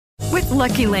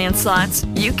Lucky Land Slots,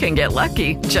 you can get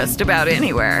lucky just about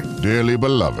anywhere. Dearly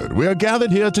beloved, we are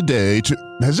gathered here today to...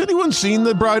 Has anyone seen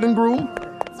the bride and groom?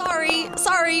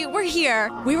 Sorry, we're here.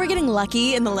 We were getting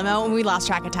lucky in the limo and we lost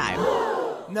track of time.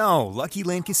 No, Lucky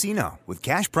Land Casino, with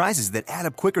cash prizes that add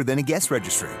up quicker than a guest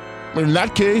registry. In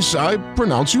that case, I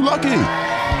pronounce you lucky.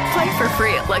 Play for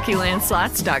free at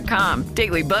LuckyLandSlots.com.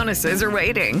 Daily bonuses are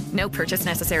waiting. No purchase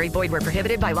necessary. Void where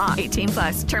prohibited by law.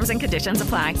 18+. Terms and conditions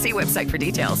apply. See website for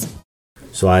details.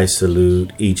 So I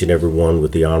salute each and every one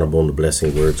with the honorable and the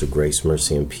blessing words of grace,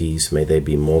 mercy, and peace. May they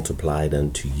be multiplied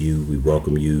unto you. We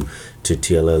welcome you to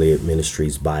T.L. Elliott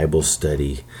Ministries Bible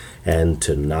Study. And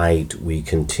tonight we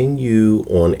continue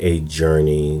on a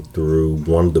journey through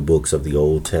one of the books of the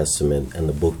Old Testament. And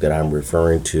the book that I'm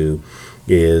referring to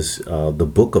is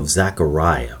the book of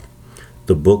Zechariah.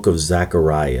 The book of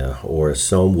Zechariah, or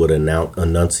some would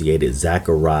enunciate it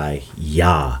Zechariah,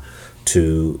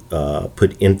 to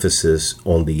put emphasis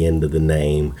on the end of the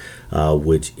name,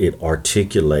 which it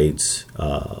articulates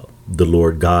the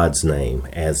Lord God's name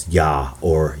as Yah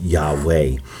or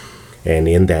Yahweh. And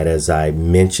in that, as I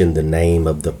mentioned the name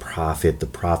of the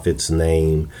prophet's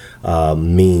name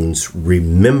means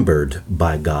remembered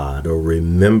by God, or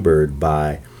remembered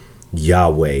by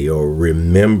Yahweh, or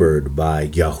remembered by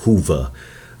Yahuwah.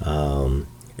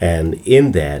 And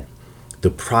in that, the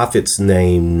prophet's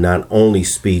name not only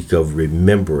speak of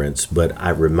remembrance, but I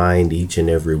remind each and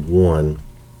every one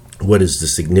what is the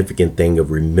significant thing of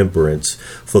remembrance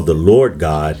for the Lord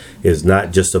God is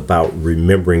not just about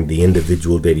remembering the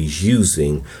individual that he's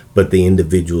using, but the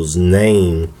individual's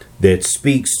name that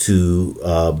speaks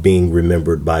to being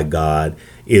remembered by God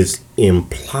is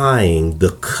implying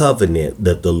the covenant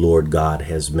that the Lord God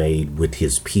has made with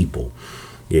his people.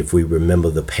 If we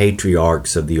remember the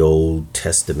patriarchs of the Old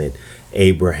Testament,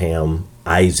 Abraham,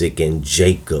 Isaac, and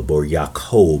Jacob, or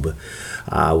Jacob,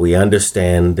 we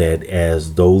understand that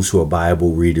as those who are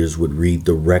Bible readers would read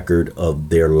the record of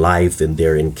their life and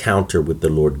their encounter with the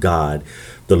Lord God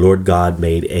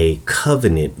made a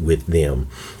covenant with them.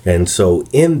 And so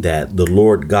in that, the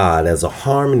Lord God, as a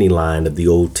harmony line of the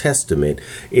Old Testament,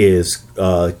 is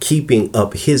keeping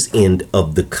up his end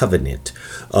of the covenant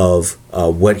of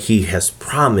what he has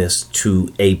promised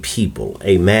to a people.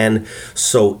 Amen.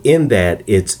 So in that,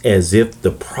 it's as if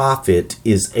the prophet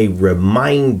is a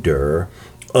reminder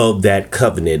of that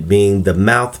covenant, being the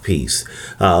mouthpiece.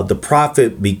 The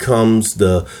prophet becomes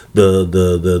the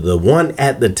one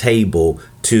at the table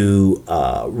to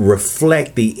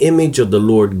reflect the image of the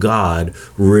Lord God,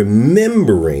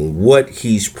 remembering what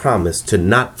he's promised to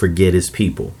not forget his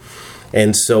people.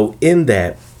 And so in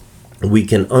that, we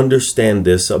can understand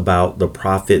this about the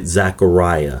prophet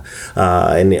Zechariah,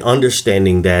 and the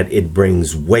understanding that it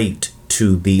brings weight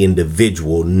to the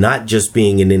individual, not just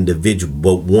being an individual,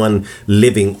 but one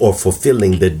living or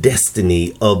fulfilling the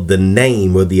destiny of the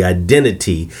name or the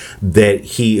identity that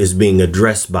he is being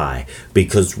addressed by.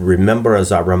 Because remember,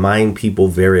 as I remind people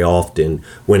very often,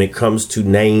 when it comes to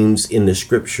names in the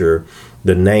scripture,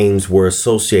 the names were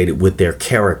associated with their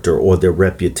character or their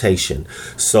reputation.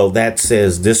 So that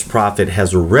says this prophet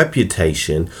has a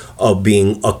reputation of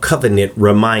being a covenant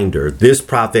reminder. This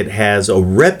prophet has a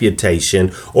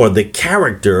reputation or the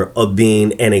character of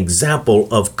being an example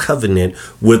of covenant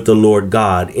with the Lord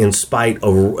God, in spite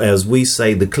of, as we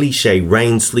say, the cliche,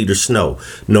 rain, sleet, or snow.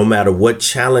 No matter what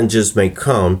challenges may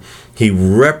come, he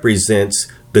represents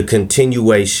the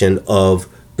continuation of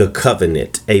the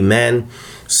covenant. Amen.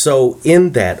 So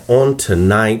in that, on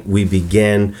tonight, we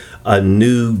began a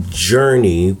new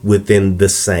journey within the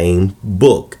same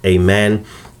book. Amen.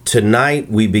 Tonight,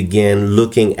 we began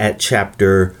looking at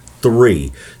chapter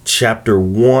 3. Chapter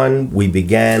 1, we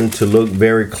began to look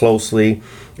very closely,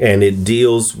 and it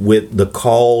deals with the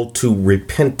call to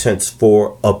repentance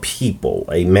for a people.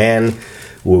 Amen.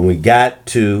 When we got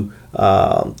to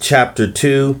chapter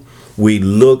 2, we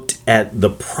looked at the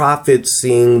prophet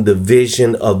seeing the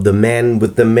vision of the man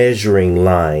with the measuring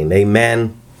line.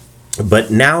 Amen. But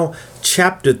now,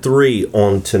 chapter 3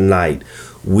 on tonight,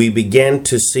 we began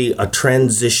to see a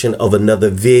transition of another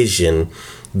vision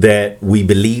that we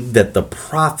believe that the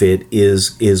prophet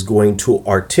is going to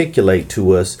articulate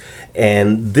to us.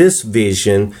 And this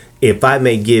vision, if I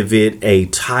may give it a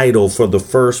title for the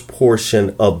first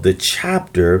portion of the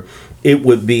chapter, it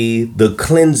would be the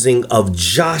cleansing of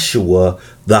Joshua,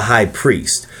 the high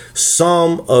priest.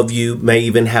 Some of you may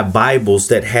even have Bibles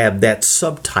that have that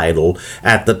subtitle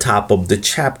at the top of the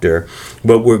chapter,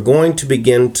 but we're going to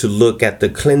begin to look at the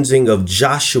cleansing of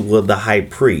Joshua, the high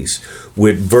priest,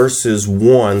 with verses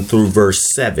 1 through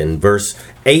verse 7. Verse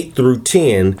 8 through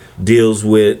 10 deals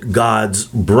with God's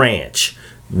branch.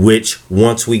 which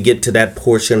once we get to that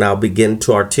portion, I'll begin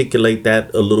to articulate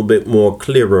that a little bit more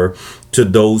clearer to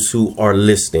those who are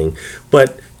listening.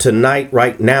 But tonight,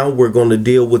 right now, we're going to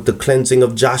deal with the cleansing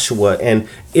of Joshua. And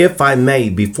if I may,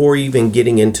 before even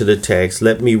getting into the text,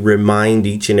 let me remind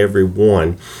each and every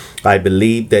one, I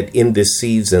believe that in this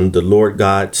season, the Lord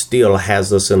God still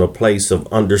has us in a place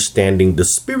of understanding the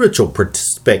spiritual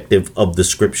perspective of the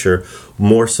scripture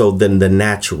more so than the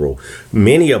natural.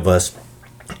 Many of us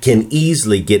can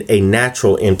easily get a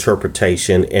natural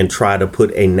interpretation and try to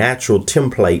put a natural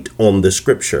template on the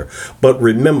scripture. But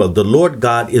remember, the Lord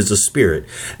God is a spirit.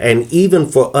 And even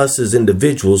for us as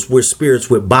individuals, we're spirits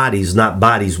with bodies, not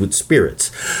bodies with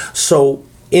spirits. So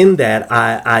in that,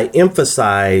 I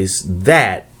emphasize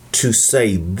that to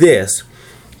say this.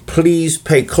 Please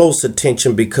pay close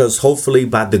attention, because hopefully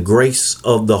by the grace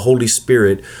of the Holy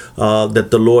Spirit that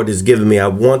the Lord has given me, I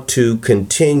want to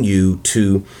continue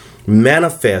to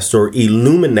manifest or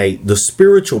illuminate the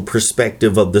spiritual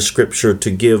perspective of the scripture to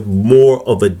give more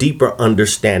of a deeper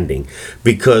understanding.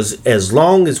 Because as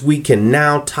long as we can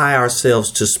now tie ourselves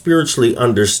to spiritually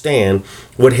understand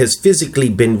what has physically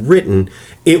been written,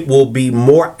 it will be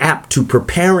more apt to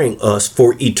preparing us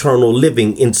for eternal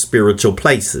living in spiritual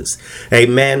places.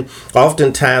 Amen.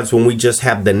 Oftentimes when we just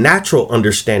have the natural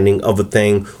understanding of a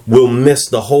thing, we'll miss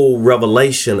the whole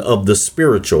revelation of the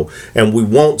spiritual, and we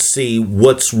won't see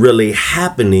what's really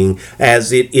happening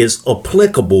as it is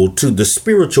applicable to the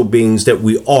spiritual beings that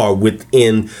we are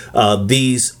within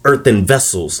these earthen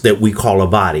vessels that we call a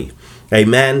body.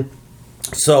 Amen.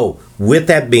 So with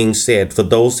that being said, for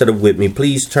those that are with me,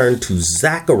 please turn to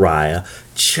Zechariah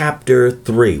chapter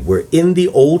 3. We're in the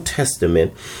Old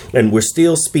Testament, and we're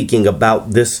still speaking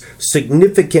about this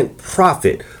significant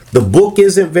prophet. The book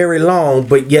isn't very long,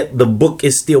 but yet the book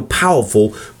is still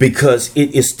powerful, because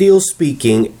it is still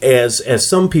speaking, as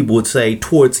some people would say,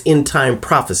 towards end time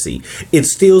prophecy.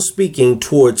 It's still speaking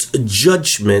towards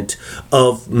judgment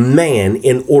of man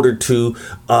in order to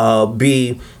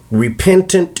be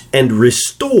repentant and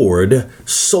restored,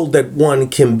 so that one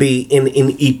can be in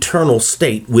an eternal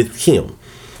state with him.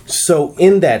 So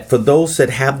in that, for those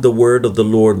that have the word of the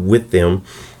Lord with them,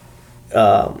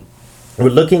 we're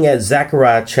looking at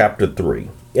Zechariah chapter 3,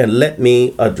 and let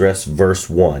me address verse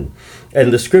 1.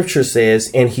 And the scripture says,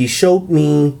 "And he showed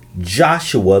me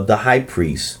Joshua the high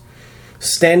priest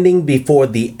standing before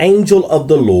the angel of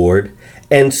the Lord,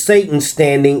 and Satan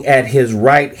standing at his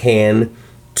right hand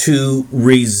to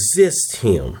resist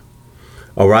him."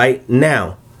 All right.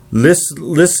 Now,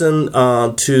 listen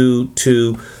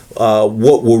to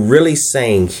what we're really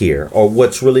saying here, or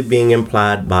what's really being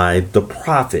implied by the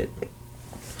prophet.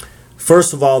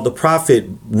 First of all, the prophet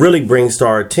really brings to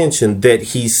our attention that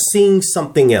he's seeing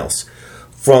something else.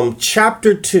 From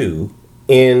chapter 2,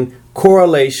 in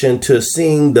correlation to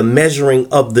seeing the measuring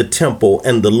of the temple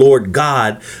and the Lord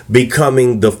God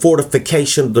becoming the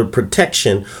fortification, the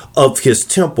protection of his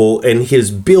temple and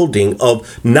his building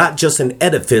of not just an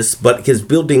edifice, but his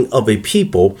building of a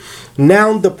people.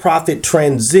 Now the prophet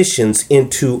transitions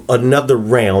into another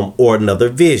realm or another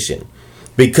vision,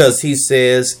 because he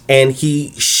says, "And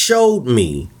he showed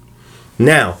me."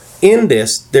 Now, in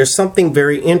this, there's something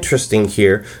very interesting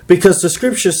here, because the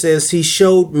scripture says he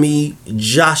showed me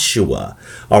Joshua.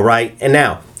 All right. And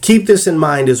now keep this in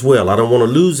mind as well. I don't want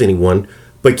to lose anyone,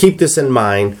 but keep this in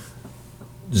mind.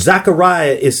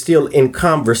 Zechariah is still in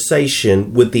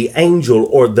conversation with the angel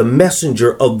or the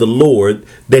messenger of the Lord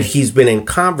that he's been in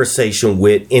conversation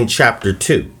with in chapter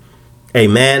 2.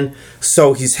 Amen.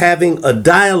 So he's having a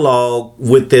dialogue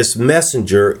with this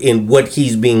messenger in what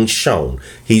he's being shown.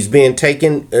 He's being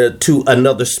taken to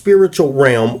another spiritual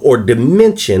realm or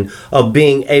dimension of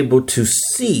being able to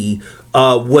see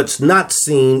what's not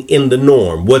seen in the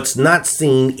norm, what's not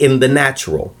seen in the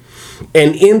natural.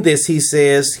 And in this, he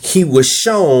says he was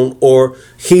shown, or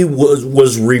he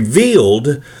was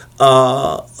revealed,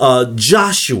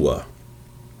 Joshua,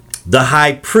 the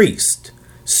high priest,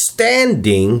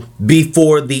 standing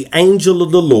before the angel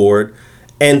of the Lord,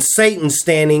 and Satan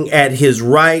standing at his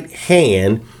right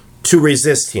hand to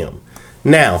resist him.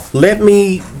 Now, let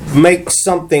me make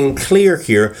something clear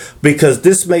here, because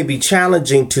this may be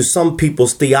challenging to some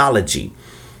people's theology.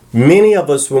 Many of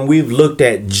us, when we've looked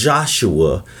at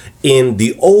Joshua in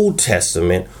the Old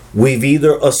Testament, we've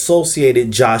either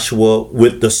associated Joshua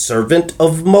with the servant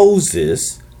of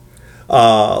Moses,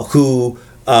 who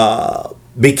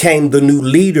became the new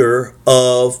leader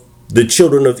of the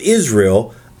children of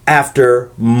Israel after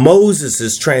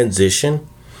Moses' transition,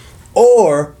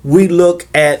 or we look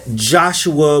at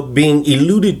Joshua being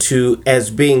alluded to as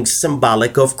being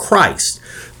symbolic of Christ.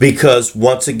 Because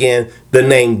once again, the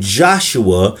name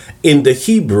Joshua in the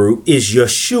Hebrew is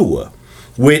Yeshua,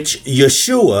 which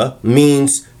Yeshua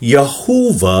means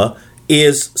Yehovah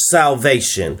is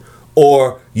salvation,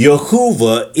 or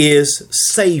Yehovah is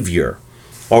Savior.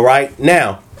 All right.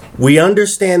 Now, we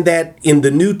understand that in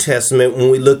the New Testament, when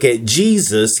we look at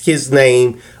Jesus, his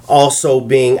name also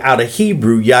being out of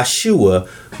Hebrew, Yeshua,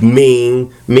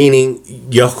 meaning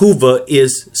Yehovah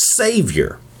is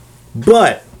Savior.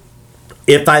 But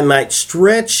if I might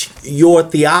stretch your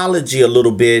theology a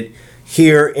little bit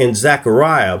here in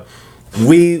Zechariah,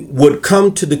 we would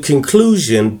come to the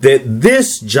conclusion that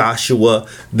this Joshua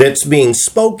that's being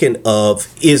spoken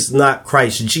of is not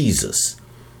Christ Jesus.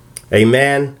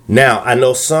 Amen. Now, I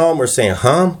know some are saying,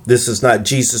 this is not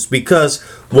Jesus, because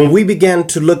when we begin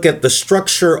to look at the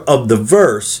structure of the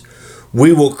verse,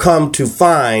 we will come to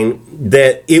find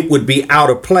that it would be out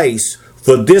of place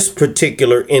for this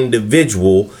particular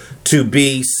individual to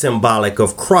be symbolic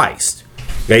of Christ.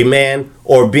 Amen.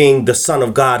 Or being the Son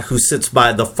of God who sits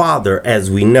by the Father, as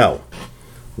we know.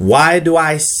 Why do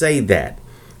I say that?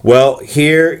 Well,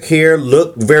 here,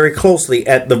 look very closely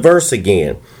at the verse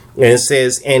again. And it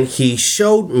says, and he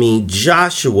showed me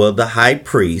Joshua, the high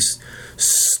priest,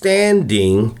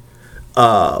 standing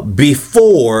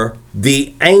before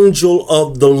the angel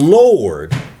of the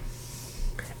Lord,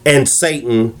 and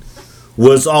Satan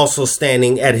was also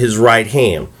standing at his right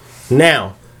hand.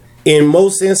 Now, in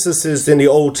most instances in the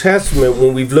Old Testament,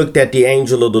 when we've looked at the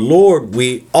angel of the Lord,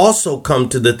 we also come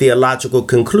to the theological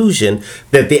conclusion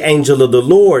that the angel of the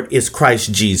Lord is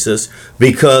Christ Jesus,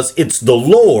 because it's the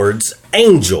Lord's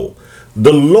angel,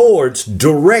 the Lord's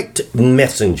direct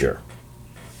messenger.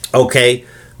 Okay,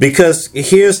 because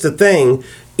here's the thing.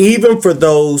 Even for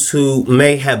those who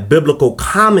may have biblical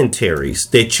commentaries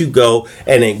that you go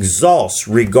and exhaust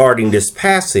regarding this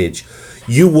passage,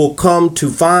 you will come to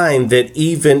find that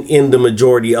even in the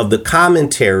majority of the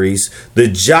commentaries, the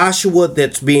Joshua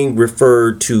that's being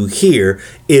referred to here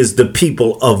is the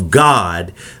people of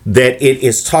God that it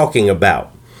is talking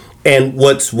about. And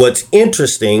what's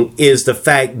interesting is the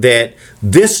fact that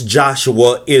this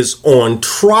Joshua is on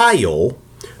trial,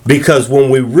 because when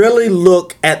we really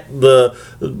look at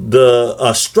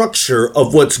the structure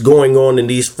of what's going on in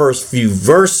these first few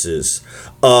verses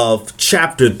of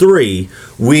chapter 3,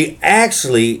 we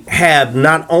actually have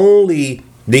not only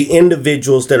the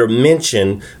individuals that are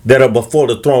mentioned that are before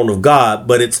the throne of God,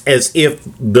 but it's as if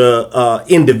the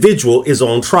individual is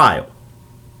on trial.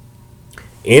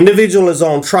 Individual is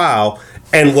on trial.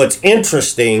 And what's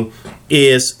interesting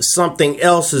is something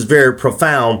else is very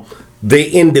profound.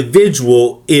 The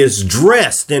individual is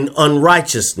dressed in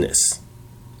unrighteousness.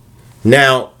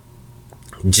 Now,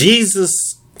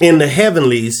 Jesus in the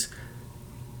heavenlies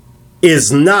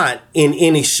is not in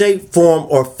any shape, form,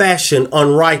 or fashion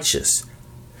unrighteous.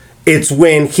 It's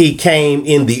when he came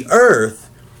in the earth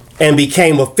and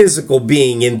became a physical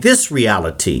being in this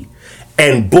reality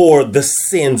and bore the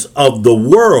sins of the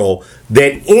world,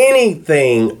 that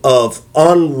anything of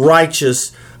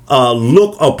unrighteous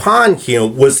look upon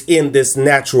him was in this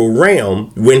natural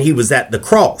realm when he was at the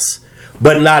cross,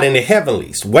 but not in the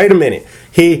heavenlies. Wait a minute.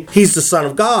 He's the Son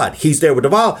of God. He's there with the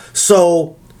Father.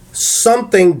 So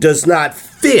something does not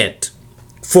fit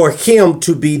for him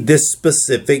to be this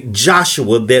specific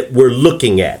Joshua that we're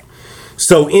looking at.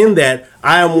 So in that,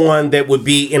 I am one that would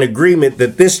be in agreement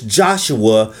that this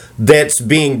Joshua that's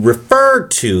being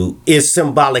referred to is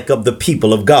symbolic of the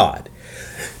people of God.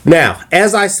 Now,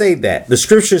 as I say that, the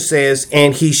scripture says,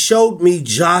 and he showed me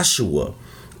Joshua,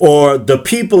 or the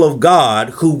people of God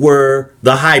who were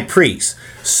the high priest.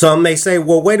 Some may say,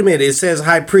 well, wait a minute, it says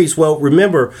high priest. Well,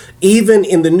 remember, even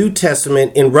in the New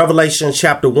Testament, in Revelation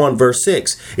chapter 1, verse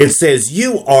 6, it says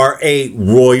you are a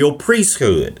royal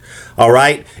priesthood. All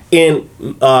right. In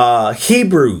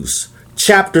Hebrews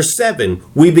chapter 7,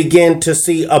 we begin to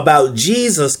see about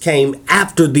Jesus came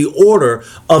after the order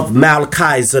of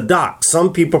Melchizedek.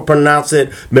 Some people pronounce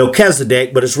it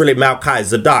Melchizedek, but it's really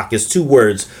Melchizedek. It's two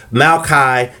words,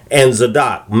 Malchi and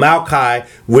Zadok. Malchi,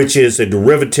 which is a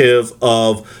derivative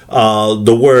of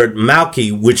the word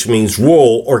Malchi, which means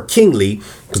royal or kingly.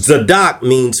 Zadok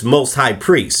means most high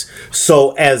priest.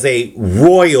 So as a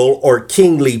royal or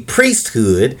kingly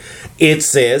priesthood, it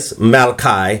says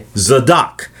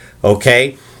Melchizedek.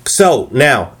 Okay, so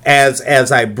now as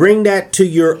I bring that to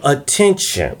your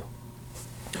attention,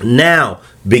 now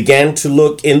begin to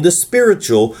look in the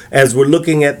spiritual as we're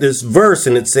looking at this verse,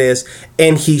 and it says,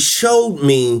 and he showed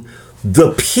me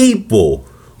the people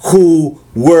who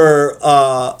were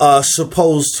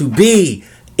supposed to be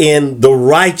in the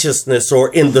righteousness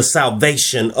or in the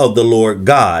salvation of the Lord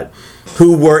God,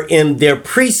 who were in their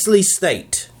priestly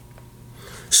state,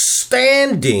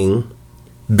 standing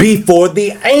before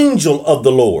the angel of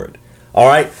the Lord. All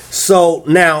right. So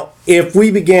now if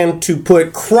we begin to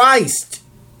put Christ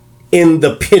in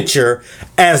the picture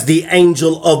as the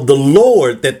angel of the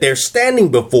Lord that they're standing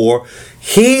before,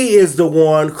 he is the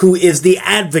one who is the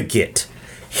advocate.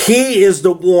 He is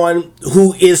the one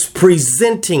who is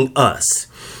presenting us.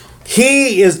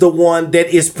 He is the one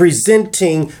that is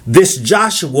presenting this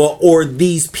Joshua or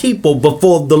these people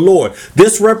before the Lord.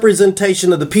 This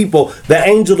representation of the people, the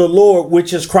angel of the Lord,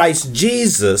 which is Christ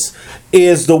Jesus,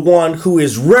 is the one who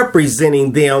is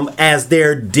representing them as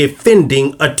their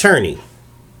defending attorney.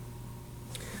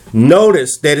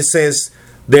 Notice that it says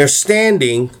they're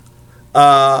standing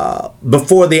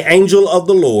before the angel of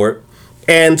the Lord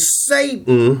and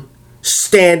Satan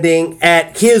standing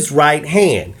at his right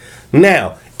hand.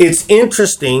 Now, it's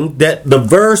interesting that the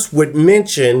verse would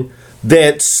mention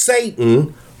that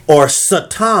Satan, or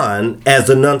Satan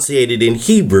as enunciated in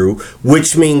Hebrew,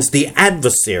 which means the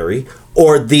adversary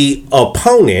or the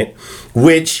opponent,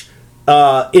 which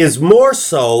is more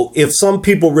so, if some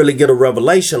people really get a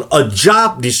revelation, a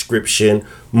job description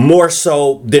more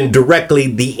so than directly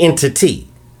the entity.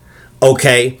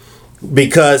 Okay?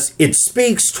 Because it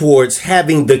speaks towards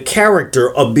having the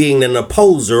character of being an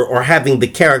opposer or having the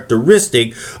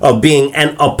characteristic of being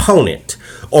an opponent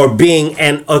or being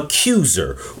an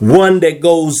accuser, one that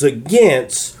goes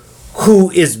against who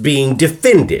is being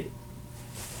defended.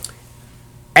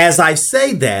 As I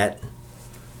say that,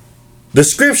 the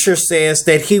scripture says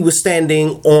that he was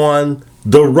standing on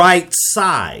the right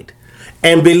side.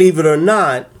 And believe it or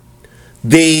not,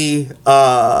 the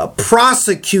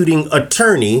prosecuting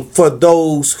attorney, for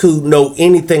those who know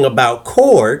anything about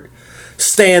court,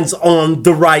 stands on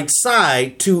the right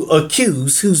side to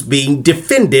accuse who's being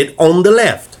defended on the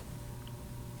left.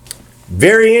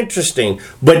 Very interesting.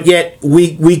 But yet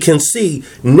we can see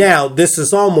now this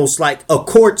is almost like a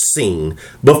court scene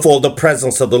before the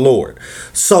presence of the Lord.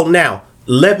 So now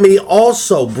let me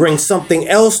also bring something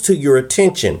else to your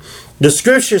attention. The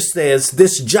scripture says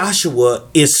this Joshua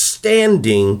is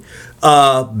standing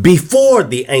before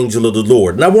the angel of the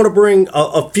Lord. And I want to bring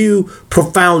a few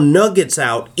profound nuggets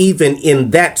out even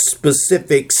in that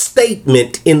specific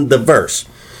statement in the verse.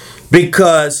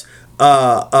 Because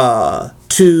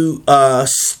to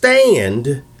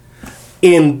stand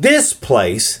in this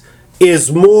place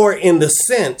is more in the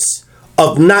sense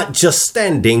of not just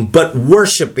standing, but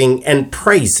worshiping and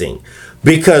praising.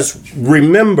 Because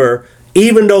remember,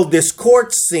 even though this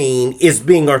court scene is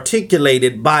being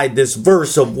articulated by this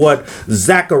verse of what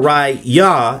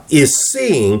Zechariah is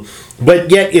seeing, but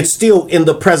yet it's still in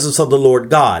the presence of the Lord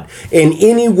God. And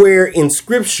anywhere in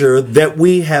scripture that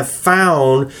we have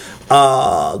found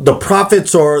the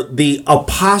prophets or the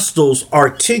apostles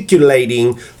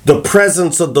articulating the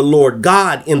presence of the Lord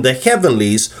God in the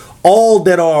heavenlies, all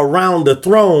that are around the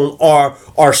throne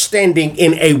are standing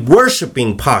in a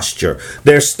worshiping posture.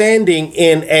 They're standing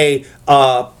in a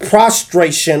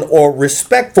prostration or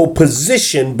respectful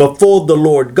position before the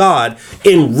Lord God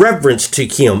in reverence to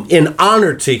him, in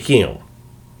honor to him.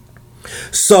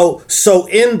 So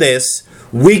in this,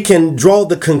 we can draw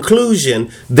the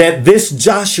conclusion that this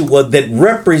Joshua that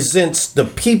represents the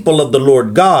people of the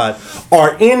Lord God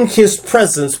are in his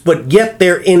presence, but yet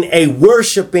they're in a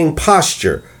worshiping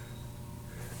posture.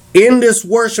 In this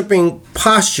worshiping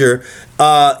posture,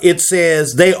 it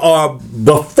says they are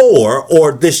before,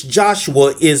 or this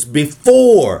Joshua is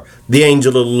before the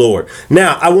angel of the Lord.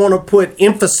 Now, I want to put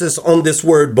emphasis on this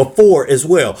word before as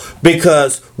well,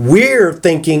 because we're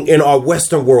thinking in our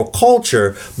Western world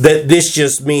culture that this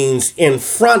just means in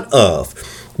front of.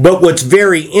 But what's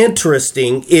very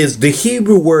interesting is the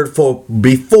Hebrew word for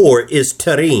before is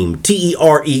terem,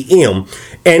 T-E-R-E-M,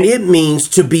 and it means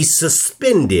to be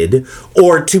suspended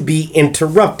or to be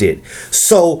interrupted.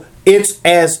 So it's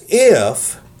as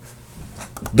if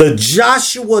the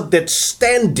Joshua that's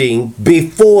standing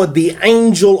before the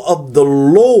angel of the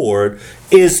Lord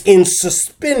is in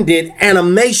suspended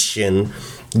animation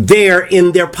there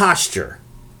in their posture.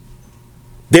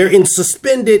 They're in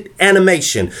suspended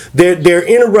animation. They're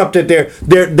interrupted.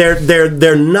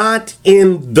 They're not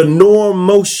in the normal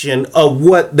motion of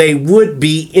what they would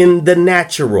be in the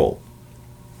natural.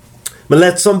 But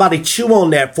let somebody chew on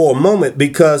that for a moment,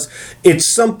 because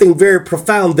it's something very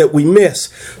profound that we miss.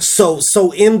 So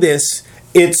in this,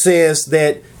 it says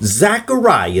that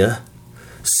Zechariah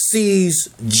sees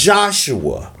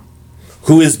Joshua,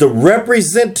 who is the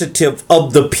representative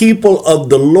of the people of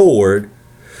the Lord,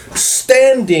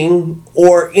 standing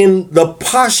or in the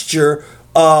posture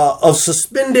a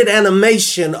suspended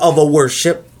animation of a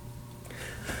worship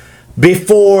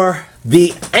before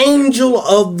the angel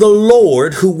of the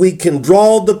Lord, who we can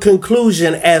draw the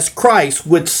conclusion as Christ,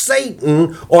 with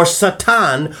Satan or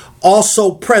Satan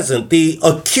also present, the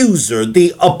accuser,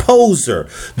 the opposer,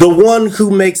 the one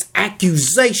who makes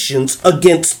accusations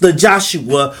against the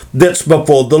Joshua that's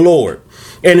before the Lord.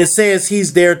 And it says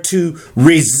he's there to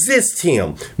resist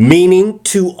him, meaning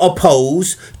to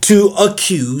oppose, to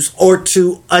accuse, or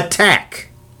to attack.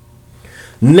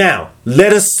 Now,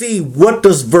 let us see, what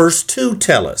does verse 2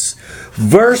 tell us?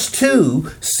 Verse 2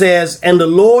 says, "And the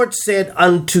Lord said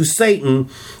unto Satan,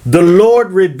 The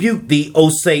Lord rebuke thee, O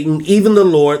Satan, even the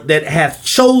Lord that hath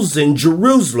chosen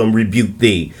Jerusalem rebuke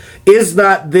thee. Is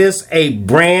not this a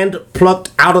brand plucked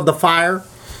out of the fire?"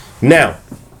 Now,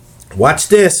 watch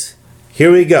this.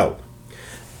 Here we go.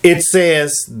 It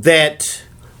says that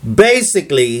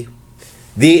basically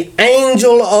the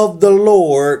angel of the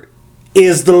Lord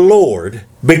is the Lord,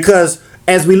 because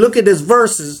as we look at this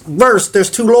verse, there's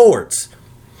two Lords.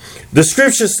 The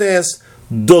scripture says,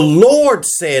 "The Lord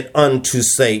said unto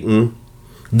Satan,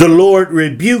 the Lord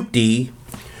rebuke thee,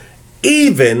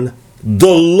 even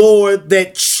the Lord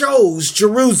that chose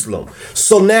Jerusalem."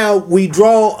 So now we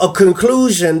draw a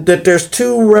conclusion that there's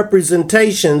two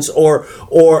representations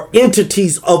or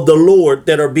entities of the Lord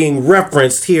that are being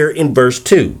referenced here in verse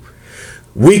 2.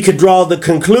 We could draw the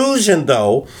conclusion,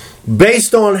 though,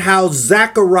 based on how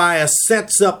Zechariah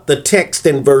sets up the text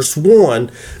in verse 1,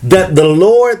 that the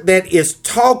Lord that is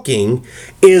talking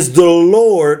is the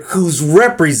Lord who's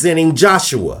representing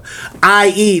Joshua,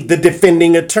 i.e. the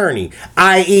defending attorney,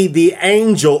 i.e. the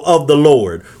angel of the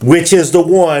Lord, which is the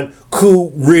one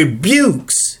who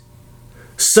rebukes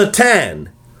Satan,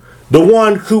 the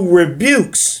one who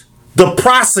rebukes the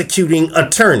prosecuting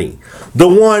attorney, the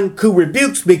one who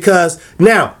rebukes, because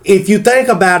now, if you think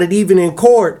about it, even in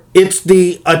court, it's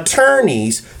the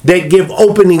attorneys that give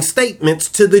opening statements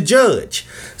to the judge.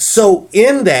 So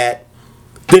in that,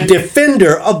 the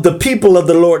defender of the people of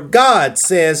the Lord God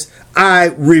says,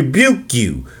 "I rebuke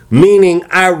you," meaning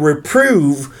I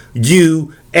reprove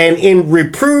you, and in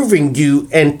reproving you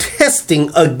and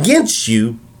testing against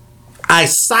you, I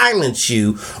silence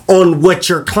you on what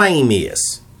your claim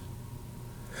is.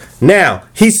 Now,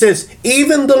 he says,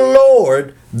 "Even the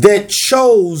Lord that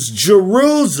chose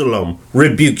Jerusalem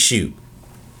rebukes you."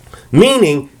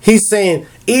 Meaning, he's saying,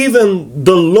 even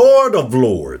the Lord of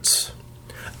Lords,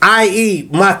 i.e.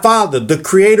 my Father, the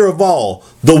creator of all,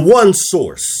 the one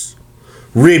source,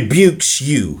 rebukes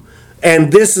you.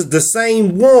 And this is the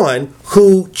same one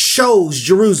who chose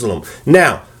Jerusalem.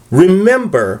 Now,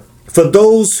 remember, for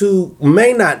those who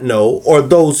may not know, or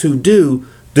those who do,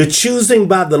 the choosing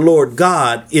by the Lord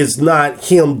God is not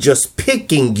him just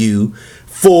picking you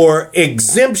for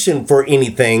exemption for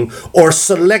anything or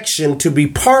selection to be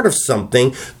part of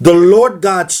something. The Lord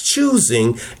God's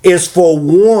choosing is for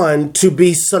one to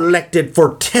be selected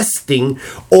for testing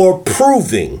or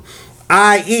proving,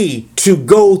 i.e. to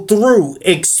go through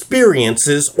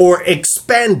experiences or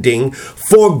expanding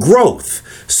for growth.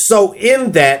 So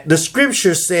in that, the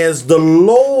scripture says, "The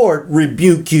Lord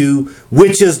rebuke you,"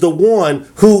 which is the one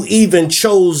who even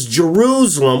chose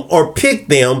Jerusalem, or picked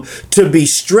them to be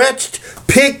stretched,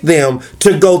 picked them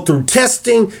to go through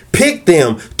testing, picked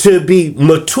them to be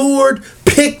matured,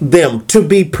 picked them to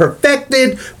be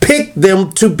perfected, picked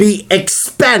them to be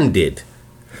expanded.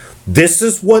 This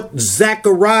is what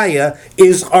Zechariah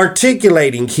is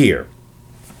articulating here.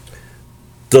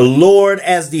 The Lord,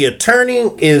 as the attorney,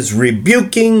 is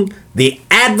rebuking the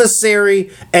adversary,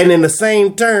 and in the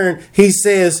same turn, he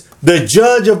says, the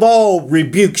judge of all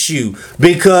rebukes you,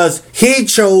 because he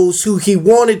chose who he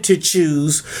wanted to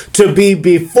choose to be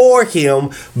before him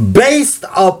based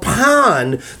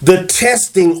upon the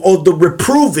testing or the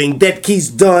reproving that he's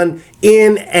done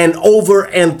in and over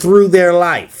and through their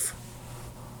life.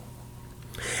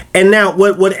 And now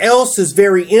what else is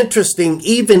very interesting,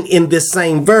 even in this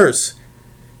same verse,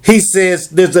 he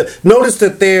says, notice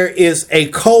that there is a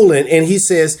colon, and he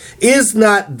says, "Is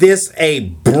not this a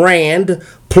brand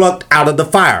plucked out of the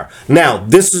fire?" Now,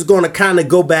 this is going to kind of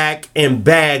go back and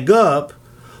bag up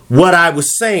what I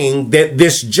was saying, that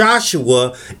this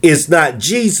Joshua is not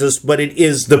Jesus, but it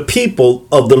is the people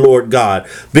of the Lord God.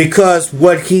 Because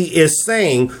what he is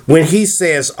saying when he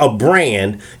says a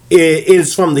brand, it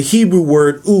is from the Hebrew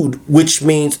word ud, which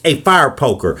means a fire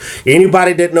poker.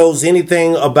 Anybody that knows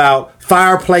anything about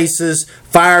fireplaces,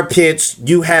 fire pits,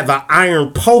 you have an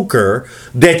iron poker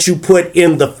that you put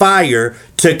in the fire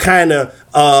to kind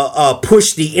of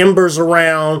push the embers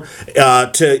around,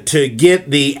 to get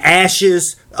the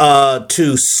ashes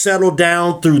to settle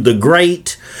down through the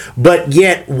grate. But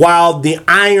yet, while the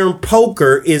iron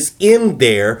poker is in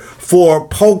there for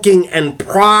poking and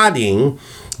prodding,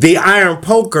 the iron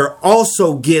poker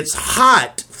also gets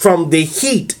hot from the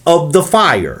heat of the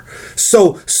fire.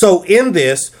 So in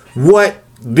this, what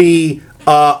the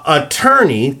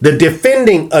attorney, the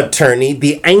defending attorney,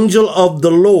 the angel of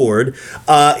the Lord,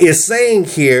 is saying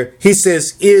here, he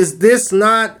says, is this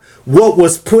not what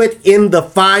was put in the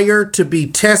fire to be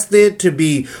tested, to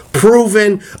be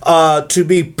proven, to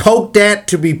be poked at,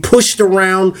 to be pushed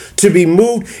around, to be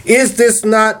moved? Is this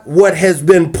not what has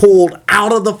been pulled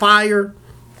out of the fire?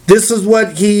 This is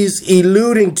what he's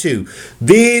alluding to.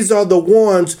 These are the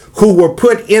ones who were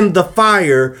put in the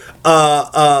fire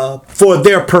for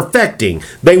their perfecting.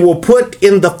 They were put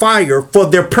in the fire for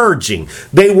their purging.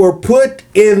 They were put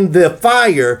in the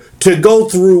fire to go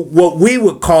through what we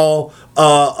would call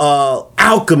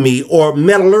alchemy or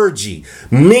metallurgy,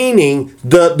 meaning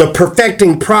the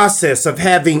perfecting process of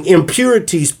having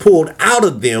impurities pulled out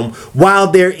of them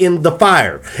while they're in the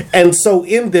fire. And so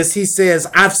in this, he says,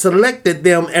 I've selected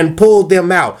them and pulled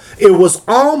them out. It was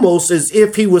almost as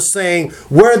if he was saying,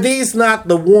 were these not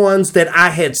the ones that I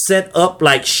had set up,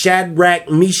 like Shadrach,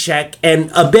 Meshach,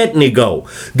 and Abednego,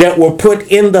 that were put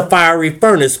in the fiery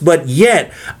furnace, but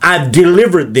yet I've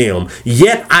delivered them,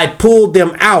 yet I pulled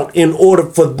them out in order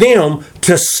for them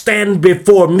to stand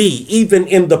before me, even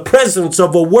in the presence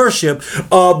of a worship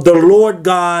of the Lord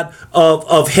God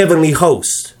of heavenly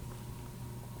hosts.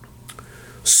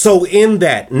 So in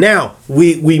that, now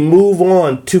we move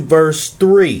on to verse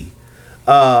 3,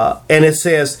 and it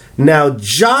says, now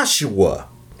Joshua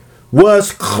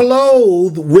was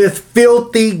clothed with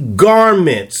filthy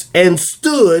garments and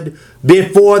stood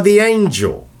before the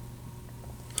angel.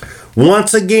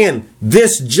 Once again,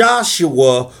 this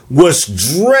Joshua was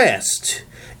dressed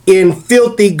in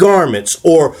filthy garments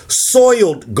or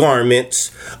soiled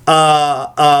garments,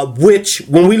 which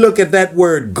when we look at that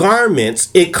word garments,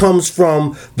 it comes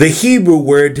from the Hebrew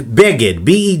word beged,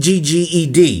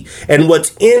 B-E-G-G-E-D. And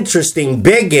what's interesting,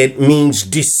 beged means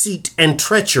deceit and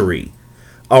treachery.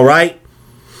 All right.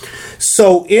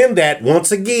 So in that,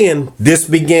 once again, this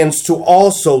begins to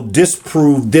also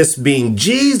disprove this being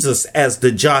Jesus as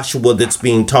the Joshua that's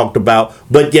being talked about,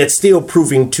 but yet still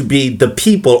proving to be the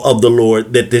people of the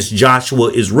Lord that this Joshua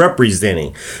is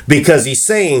representing, because he's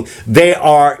saying they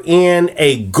are in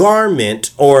a garment,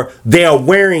 or they are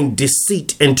wearing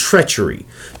deceit and treachery.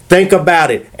 Think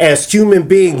about it. As human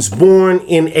beings born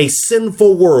in a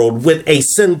sinful world with a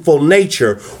sinful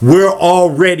nature, we're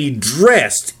already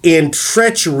dressed in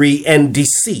treachery and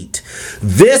deceit.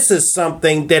 This is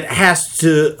something that has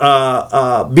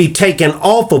to be taken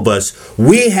off of us.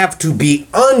 We have to be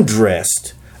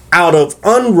undressed out of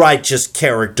unrighteous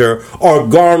character or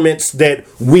garments that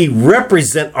we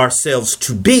represent ourselves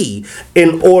to be,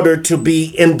 in order to be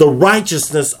in the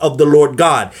righteousness of the Lord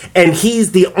God. And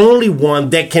he's the only one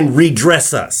that can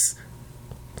redress us.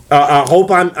 I hope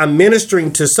I'm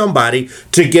ministering to somebody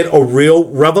to get a real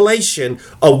revelation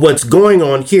of what's going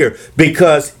on here,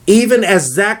 because even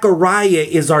as Zechariah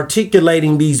is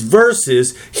articulating these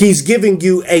verses, he's giving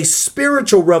you a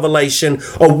spiritual revelation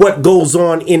of what goes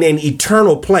on in an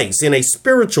eternal place, in a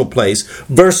spiritual place,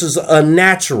 versus a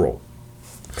natural.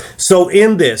 So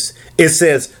in this, it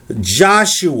says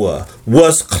Joshua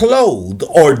was clothed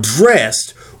or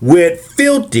dressed with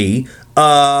filthy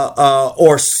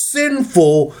or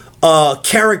sinful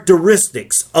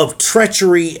characteristics of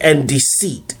treachery and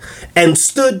deceit, and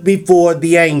stood before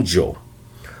the angel.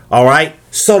 All right.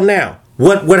 So now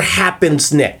what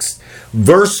happens next?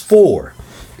 Verse 4,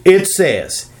 it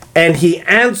says, and he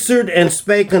answered and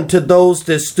spake unto those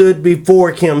that stood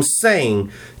before him, saying,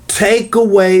 take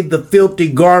away the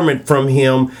filthy garment from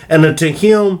him. And unto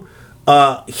him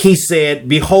he said,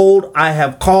 behold, I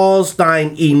have caused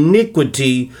thine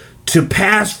iniquity to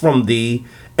pass from thee,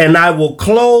 and I will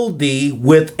clothe thee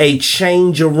with a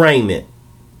change of raiment.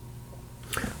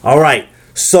 All right.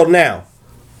 So now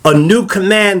a new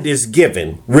command is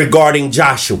given regarding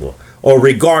Joshua, or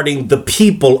regarding the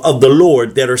people of the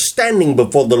Lord that are standing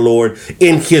before the Lord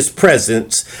in his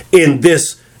presence in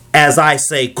this, as I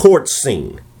say, court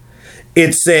scene.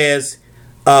 It says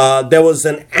there was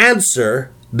an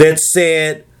answer that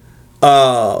said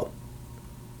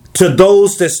to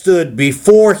those that stood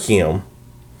before him,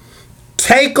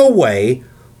 take away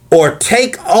or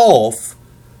take off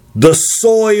the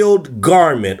soiled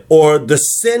garment, or the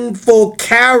sinful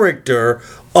character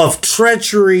of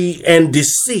treachery and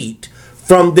deceit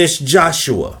from this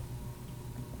Joshua.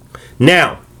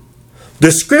 Now,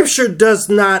 The scripture does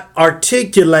not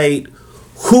articulate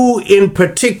who in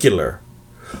particular,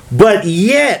 but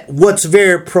yet what's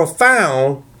very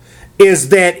profound is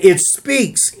that it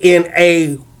speaks in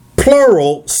a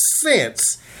plural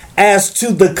sense as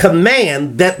to the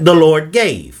command that the Lord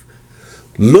gave.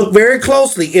 Look very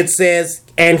closely. It says,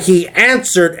 and he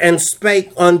answered and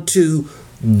spake unto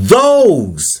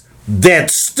those that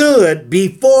stood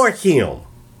before him.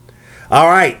 All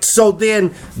right, so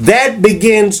then that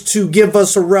begins to give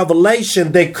us a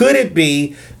revelation that could it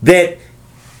be that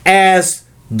as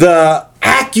the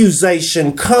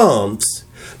accusation comes,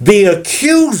 the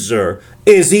accuser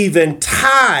is even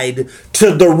tied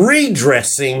to the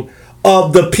redressing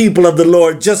of the people of the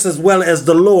Lord, just as well as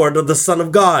the Lord or the Son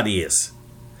of God is.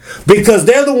 Because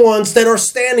they're the ones that are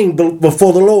standing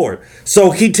before the Lord.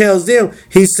 So he tells them,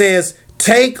 he says,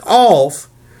 take off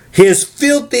his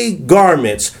filthy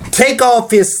garments, take off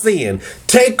his sin,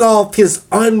 take off his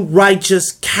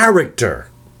unrighteous character.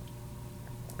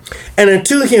 And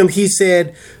unto him he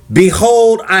said,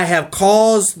 behold, I have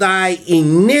caused thy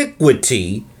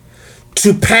iniquity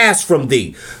to pass from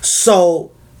thee.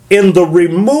 So in the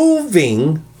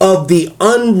removing of the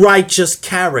unrighteous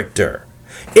character,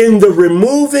 in the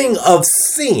removing of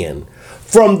sin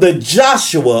from the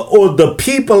Joshua or the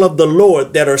people of the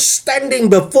Lord that are standing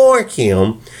before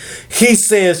him, he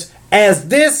says, as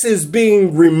this is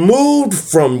being removed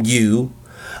from you,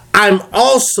 I'm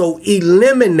also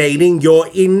eliminating your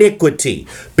iniquity.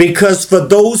 Because for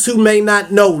those who may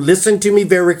not know, listen to me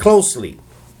very closely.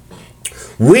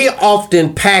 We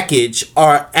often package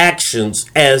our actions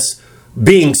as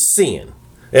being sin.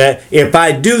 If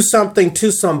I do something to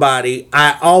somebody,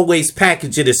 I always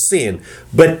package it as sin.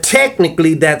 But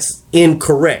technically, that's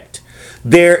incorrect.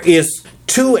 There is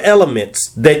two elements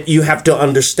that you have to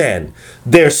understand.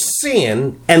 There's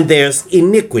sin and there's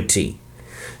iniquity.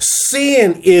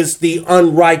 Sin is the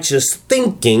unrighteous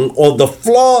thinking or the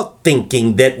flawed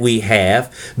thinking that we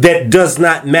have that does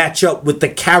not match up with the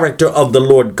character of the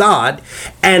Lord God.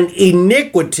 And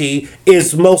iniquity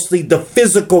is mostly the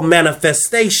physical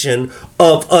manifestation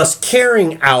of us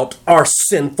carrying out our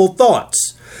sinful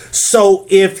thoughts. So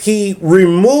if he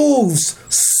removes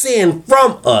sin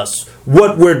from us,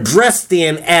 what we're dressed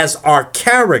in as our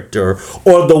character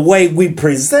or the way we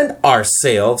present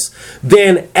ourselves,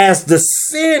 then as the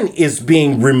sin is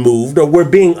being removed or we're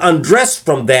being undressed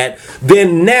from that,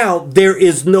 then now there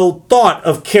is no thought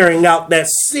of carrying out that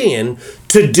sin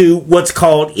to do what's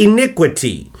called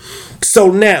iniquity. So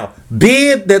now, be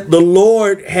it that the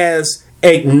Lord has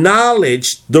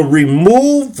acknowledged the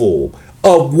removal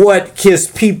of what his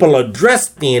people are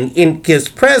dressed in his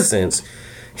presence,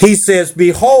 he says,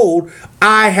 behold,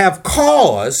 I have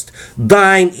caused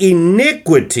thine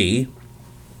iniquity,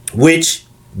 which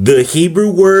the Hebrew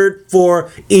word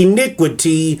for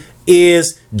iniquity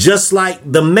is just like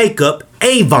the makeup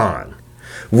Avon,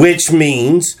 which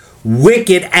means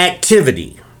wicked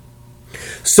activity.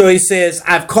 So he says,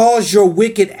 I've caused your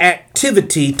wicked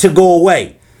activity to go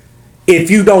away.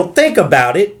 If you don't think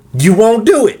about it, you won't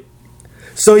do it.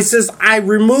 So he says, I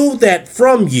remove that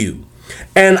from you,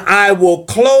 and I will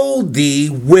clothe thee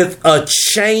with a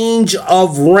change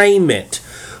of raiment.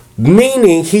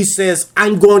 Meaning, he says,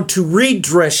 I'm going to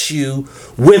redress you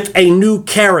with a new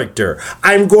character.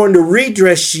 I'm going to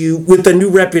redress you with a new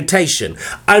reputation.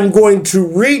 I'm going to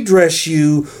redress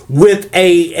you with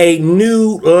a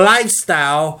new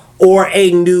lifestyle or a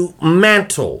new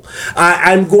mantle.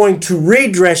 I'm going to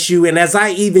redress you. And as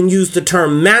I even use the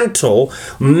term mantle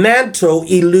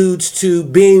alludes to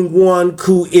being one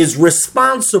who is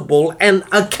responsible and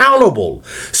accountable.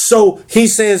 So he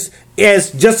says,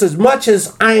 just as much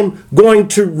as I'm going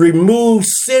to remove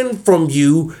sin from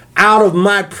you out of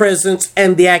my presence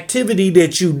and the activity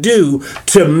that you do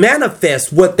to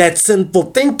manifest what that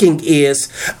sinful thinking is,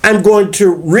 I'm going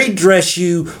to redress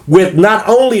you with not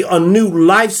only a new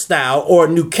lifestyle or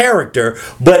a new character,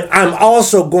 but I'm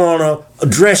also going to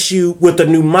address you with a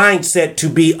new mindset to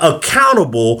be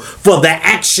accountable for the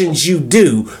actions you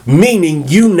do, meaning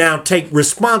you now take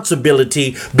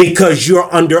responsibility because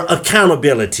you're under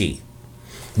accountability.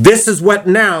 This is what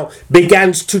now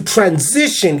begins to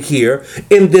transition here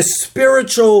in this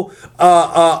spiritual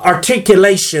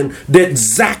articulation that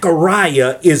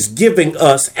Zechariah is giving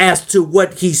us as to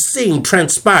what he's seeing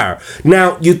transpire.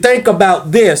 Now, you think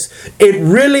about this, it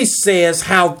really says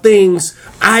how things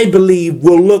I believe,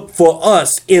 will look for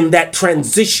us in that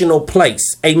transitional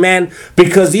place. Amen.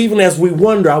 Because even as we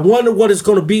I wonder what it's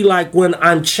going to be like when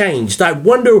I'm changed. I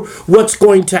wonder what's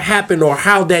going to happen or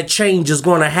how that change is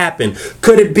going to happen.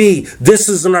 Could it be this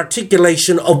is an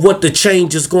articulation of what the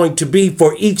change is going to be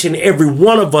for each and every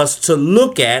one of us to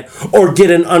look at or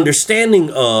get an understanding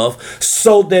of,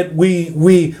 so that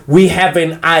we have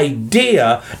an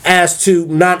idea as to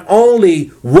not only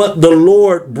what the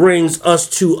Lord brings us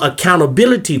to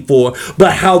accountability for,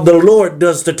 but how the Lord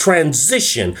does the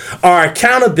transition. Our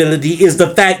accountability is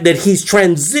the fact that he's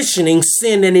transitioning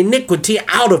sin and iniquity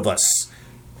out of us.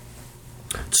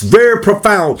 It's very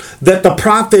profound that the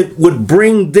prophet would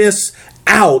bring this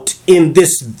out in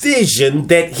this vision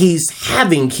that he's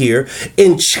having here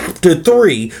in chapter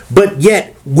 3, but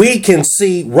yet we can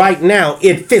see right now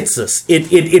it fits us.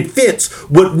 It fits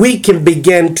what we can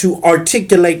begin to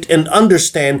articulate and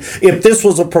understand. If this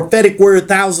was a prophetic word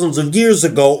thousands of years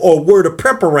ago or a word of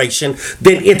preparation,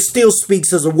 then it still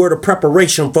speaks as a word of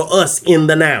preparation for us in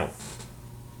the now.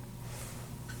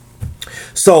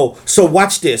 So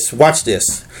watch this.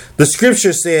 The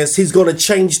scripture says he's going to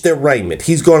change their raiment.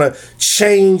 He's going to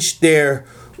change their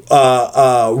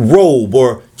robe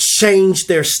or change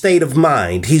their state of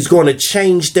mind. He's going to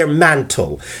change their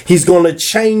mantle. He's going to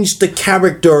change the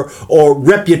character or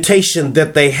reputation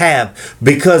that they have,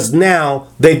 because now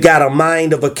they've got a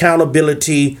mind of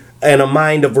accountability and a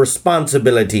mind of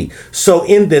responsibility. So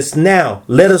in this now,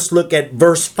 let us look at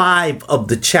verse 5 of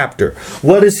the chapter.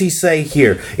 What does he say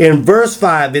here? In verse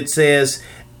 5, it says,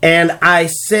 "And I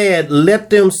said,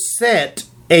 let them set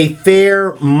a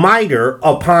fair mitre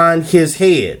upon his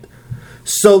head.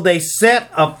 So they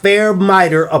set a fair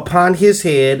mitre upon his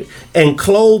head and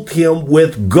clothed him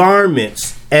with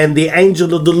garments, and the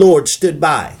angel of the Lord stood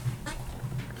by."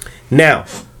 Now,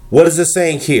 what is it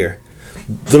saying here?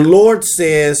 The Lord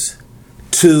says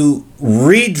to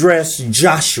redress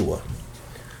Joshua.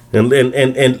 And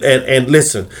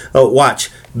listen, watch.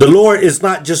 The Lord is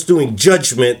not just doing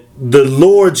judgment. The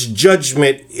Lord's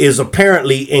judgment is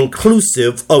apparently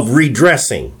inclusive of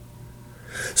redressing.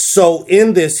 So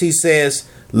in this, he says,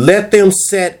 let them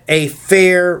set a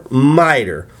fair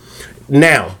mitre.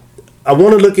 Now, I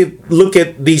want to look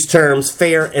at these terms,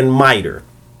 fair and mitre.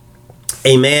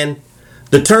 Amen.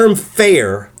 The term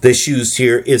fair that's used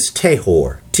here is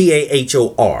tahor,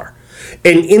 T-A-H-O-R.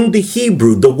 And in the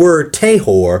Hebrew, the word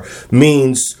tahor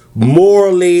means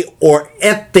morally or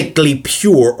ethically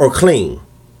pure or clean.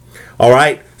 All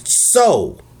right.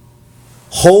 So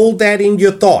hold that in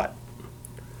your thought.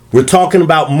 We're talking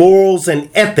about morals and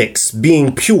ethics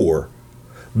being pure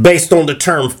based on the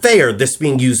term fair that's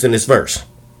being used in this verse.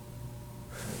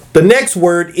 The next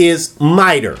word is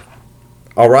mitre.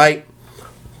 All right.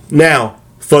 Now,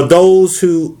 for those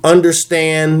who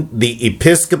understand the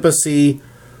episcopacy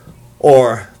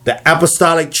or the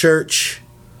apostolic church,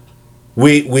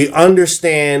 we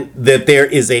understand that there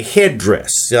is a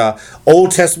headdress.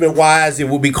 Old Testament wise, it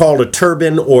would be called a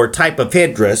turban or type of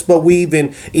headdress, but we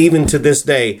even to this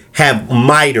day have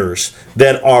mitres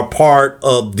that are part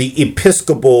of the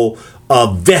episcopal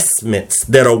vestments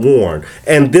that are worn,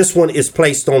 and this one is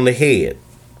placed on the head.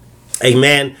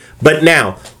 Amen. But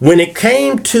now, when it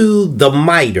came to the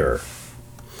mitre,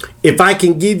 if I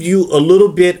can give you a little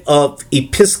bit of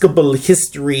episcopal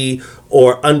history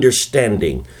or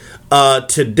understanding,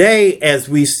 today as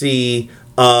we see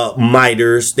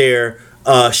mitres, they're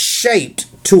shaped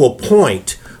to a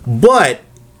point, but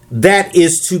that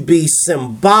is to be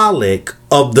symbolic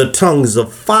of the tongues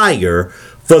of fire.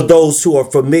 For those who are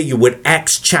familiar with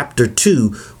Acts chapter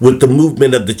 2, with the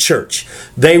movement of the church,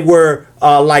 they were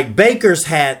like baker's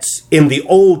hats in the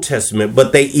Old Testament,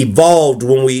 but they evolved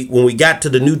when we got to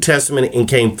the New Testament and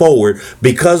came forward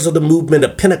because of the movement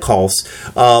of Pentecost.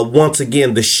 Once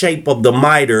again, the shape of the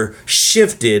mitre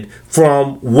shifted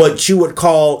from what you would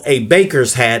call a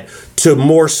baker's hat to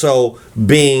more so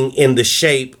being in the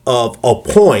shape of a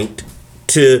point,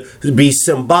 to be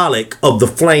symbolic of the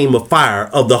flame of fire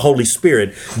of the Holy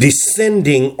Spirit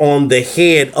descending on the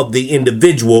head of the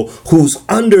individual who's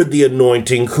under the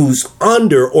anointing, who's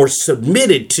under or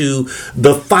submitted to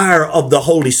the fire of the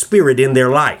Holy Spirit in their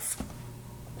life.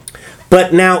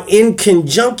 But now, in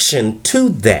conjunction to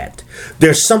that,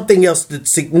 there's something else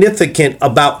that's significant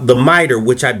about the mitre,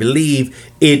 which I believe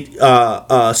it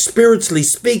spiritually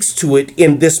speaks to it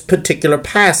in this particular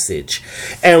passage.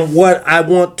 And what I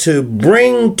want to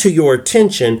bring to your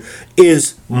attention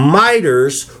is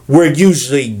mitres were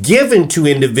usually given to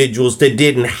individuals that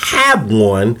didn't have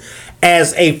one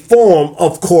as a form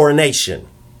of coronation.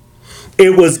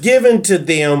 It was given to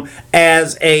them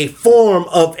as a form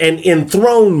of an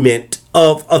enthronement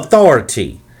of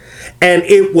authority. And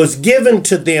it was given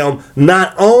to them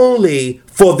not only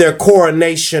for their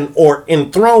coronation or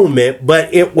enthronement,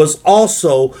 but it was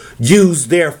also used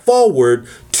there forward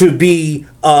to be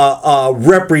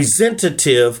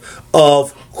representative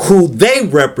of who they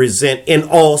represent in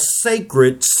all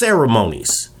sacred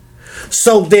ceremonies.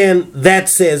 So then that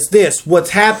says this,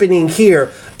 what's happening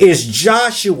here is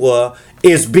Joshua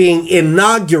is being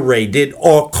inaugurated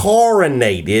or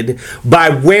coronated by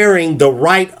wearing the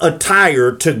right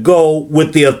attire to go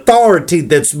with the authority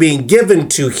that's being given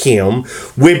to him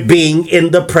with being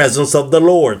in the presence of the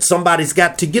Lord. Somebody's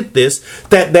got to get this,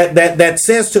 that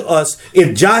says to us,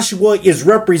 if Joshua is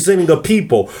representing a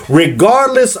people,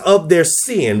 regardless of their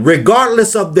sin,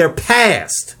 regardless of their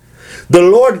past, the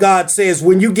Lord God says,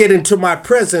 when you get into my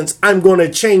presence, I'm going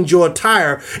to change your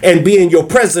attire and be in your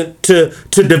present to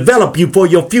develop you for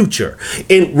your future.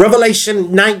 In Revelation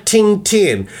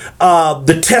 19:10,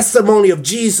 the testimony of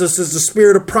Jesus is the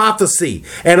spirit of prophecy.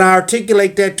 And I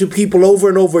articulate that to people over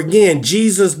and over again.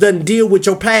 Jesus doesn't deal with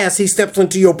your past. He steps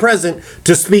into your present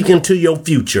to speak into your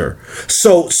future.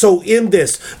 So in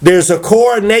this, there's a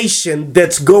coronation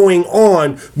that's going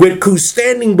on with who's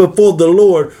standing before the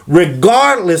Lord,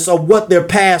 regardless of what their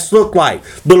past look like.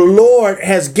 The Lord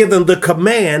has given the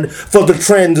command for the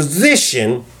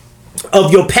transition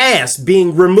of your past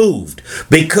being removed,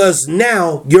 because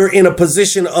now you're in a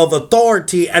position of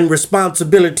authority and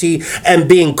responsibility and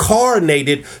being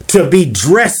coronated to be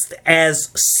dressed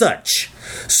as such.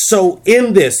 So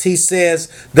in this, he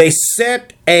says they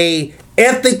set a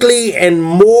ethically and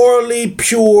morally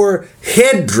pure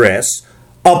headdress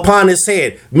upon his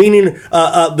head, meaning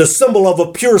the symbol of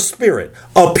a pure spirit,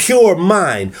 a pure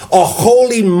mind, a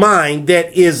holy mind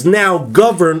that is now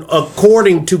governed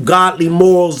according to godly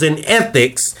morals and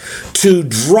ethics to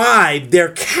drive their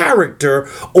character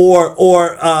or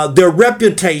their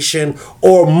reputation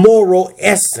or moral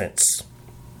essence.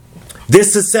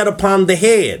 This is set upon the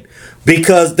head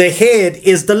because the head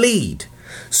is the lead.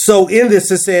 So in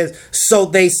this it says, so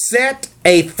they set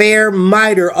a fair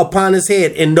mitre upon his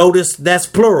head. And notice that's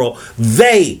plural.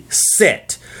 They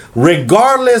set.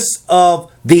 Regardless of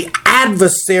the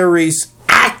adversary's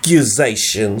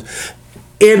accusation,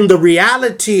 in the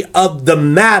reality of the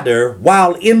matter,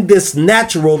 while in this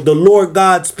natural, the Lord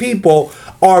God's people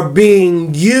are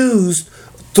being used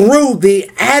through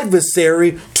the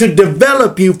adversary to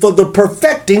develop you for the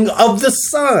perfecting of the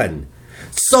Son.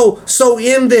 So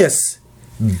in this,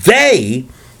 they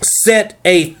set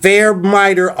a fair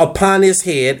mitre upon his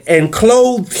head and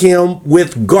clothed him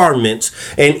with garments.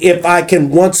 And if I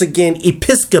can once again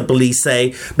episcopally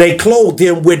say, they clothed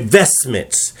him with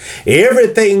vestments.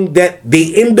 Everything that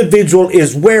the individual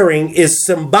is wearing is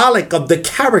symbolic of the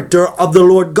character of the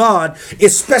Lord God,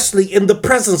 especially in the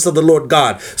presence of the Lord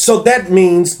God. So that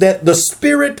means that the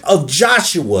spirit of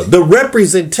Joshua, the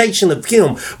representation of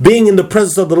him being in the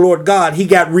presence of the Lord God, he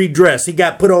got redressed. He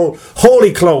got put on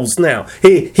holy clothes now.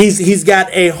 He's got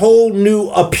a whole new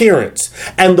appearance,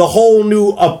 and the whole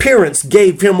new appearance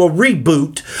gave him a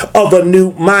reboot of a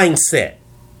new mindset.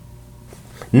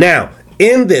 Now,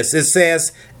 in this, it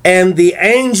says, and the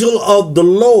angel of the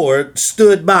Lord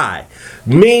stood by,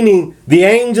 meaning the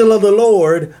angel of the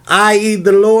Lord, i.e.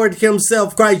 the Lord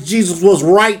himself, Christ Jesus, was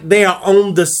right there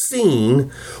on the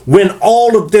scene when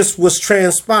all of this was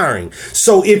transpiring.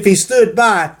 So if he stood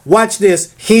by, watch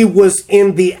this, he was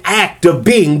in the act of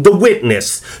being the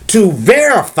witness to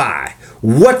verify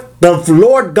what the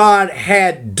Lord God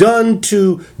had done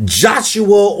to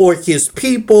Joshua or his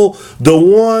people, the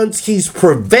ones he's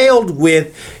prevailed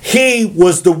with. He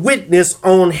was the witness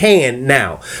on hand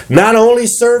now, not only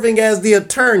serving as the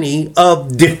attorney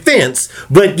of defense,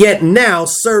 but yet now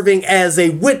serving as a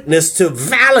witness to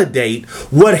validate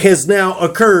what has now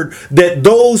occurred, that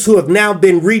those who have now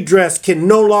been redressed can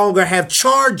no longer have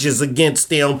charges against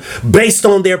them based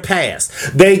on their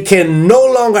past. They can no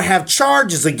longer have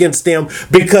charges against them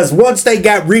because once they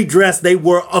got redressed, they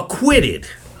were acquitted.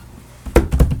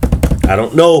 I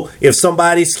don't know if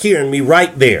somebody's hearing me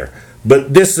right there,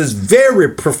 but this is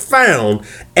very profound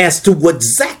as to what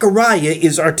Zechariah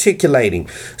is articulating.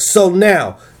 So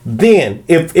now, then,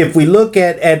 if we look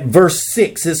at verse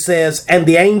 6, it says, and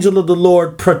the angel of the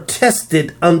Lord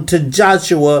protested unto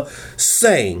Joshua,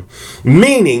 saying,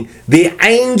 meaning the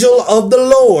angel of the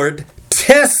Lord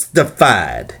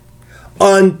testified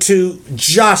unto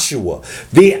Joshua.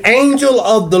 The angel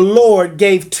of the Lord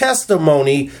gave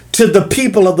testimony to the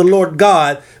people of the Lord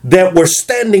God that were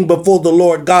standing before the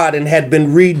Lord God and had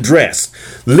been redressed.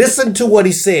 Listen to what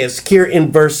he says here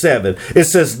in verse 7. It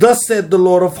says, "Thus said the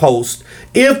Lord of hosts,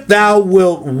 if thou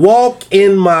wilt walk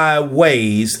in my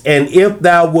ways, and if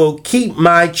thou wilt keep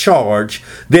my charge,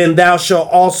 then thou shalt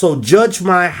also judge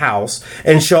my house,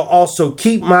 and shalt also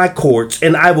keep my courts,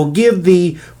 and I will give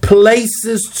thee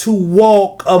places to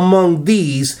walk among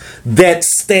these that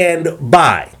stand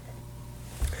by."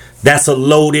 That's a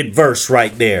loaded verse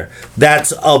right there.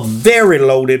 That's a very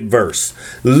loaded verse.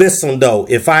 Listen though,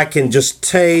 if I can just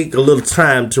take a little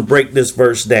time to break this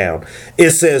verse down.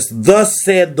 It says, "Thus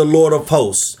said the Lord of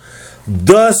hosts."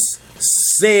 Thus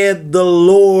said the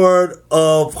Lord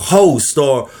of hosts,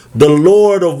 or the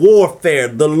Lord of warfare,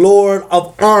 the Lord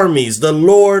of armies, the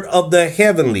Lord of the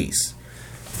heavenlies.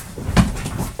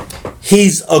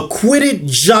 He's acquitted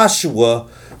Joshua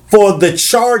for the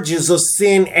charges of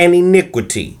sin and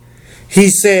iniquity. He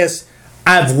says,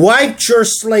 "I've wiped your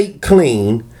slate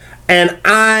clean, and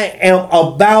I am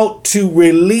about to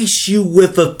release you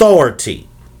with authority.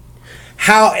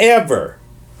 However,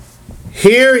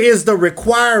 here is the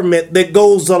requirement that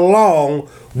goes along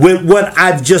with what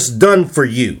I've just done for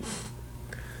you."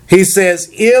 He says,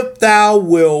 "If thou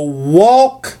will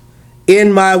walk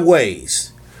in my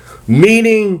ways,"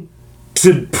 meaning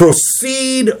to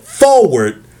proceed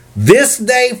forward, this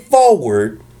day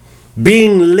forward,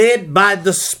 being led by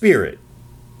the Spirit.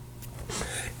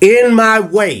 "In my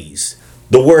ways."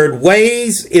 The word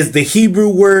ways is the Hebrew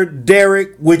word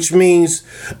derek, which means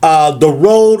the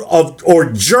road of or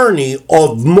journey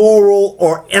of moral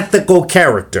or ethical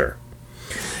character.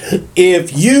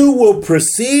 If you will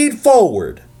proceed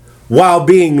forward while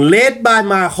being led by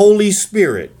my Holy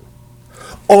Spirit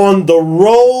on the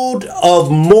road of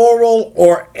moral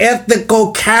or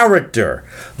ethical character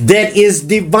that is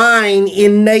divine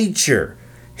in nature,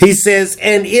 he says,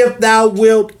 "and if thou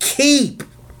wilt keep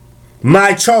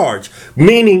my charge,"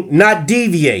 meaning not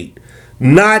deviate,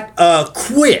 not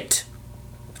quit,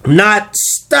 not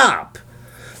stop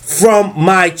from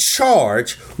my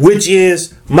charge, which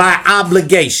is my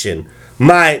obligation,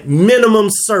 my minimum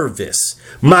service,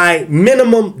 my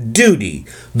minimum duty,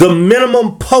 the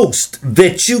minimum post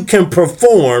that you can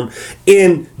perform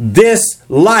in this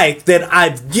life that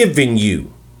I've given you.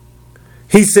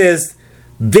 He says,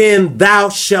 "Then thou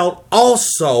shalt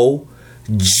also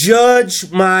judge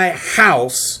my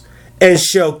house, and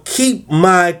shall keep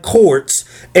my courts,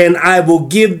 and I will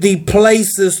give thee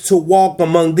places to walk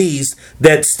among these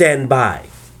that stand by."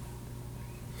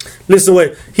 Listen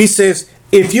what he says.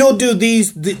 If you'll do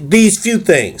these few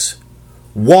things,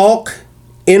 walk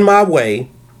in my way,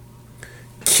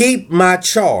 keep my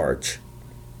charge,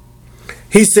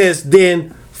 he says,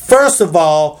 then first of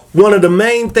all, one of the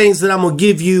main things that I'm going to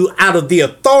give you out of the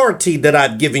authority that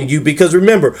I've given you, because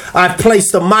remember, I've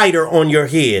placed a mitre on your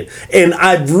head and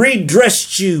I've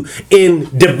redressed you in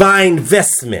divine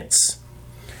vestments.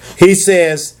 He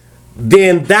says,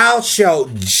 "Then thou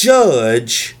shalt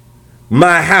judge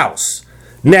my house."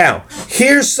 Now,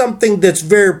 here's something that's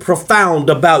very profound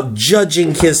about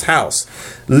judging his house.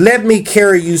 Let me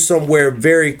carry you somewhere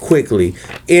very quickly.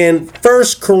 In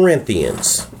 1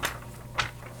 Corinthians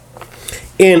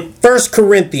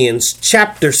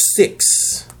chapter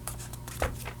 6.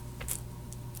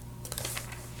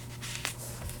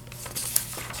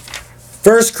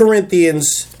 First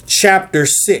Corinthians chapter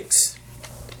 6.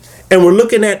 And we're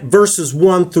looking at verses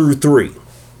 1 through 3.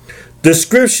 The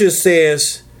scripture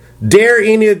says, "Dare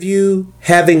any of you,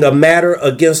 having a matter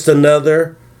against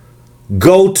another,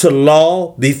 go to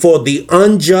law before the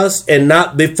unjust and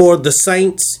not before the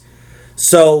saints?"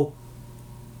 So,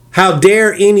 how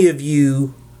dare any of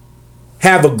you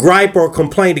have a gripe or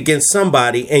complaint against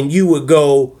somebody and you would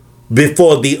go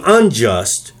before the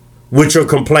unjust with your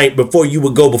complaint before you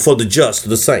would go before the just,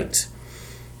 the saints?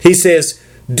 He says,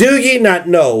 "Do ye not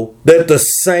know that the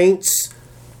saints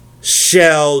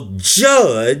shall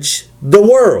judge the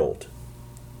world?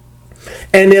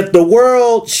 And if the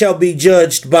world shall be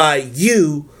judged by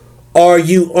you, are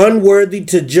you unworthy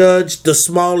to judge the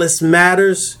smallest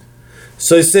matters?"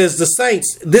 So it says the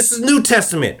saints, this is New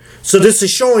Testament. So this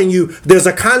is showing you there's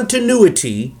a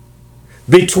continuity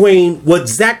between what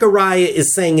Zechariah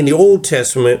is saying in the Old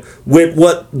Testament with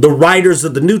what the writers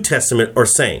of the New Testament are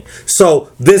saying. So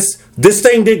this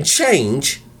thing didn't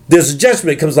change. There's a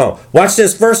judgment that comes on. Watch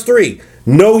this, verse 3.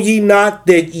 "Know ye not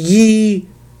that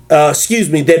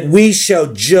that we shall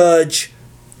judge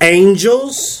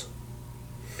angels?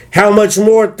 How much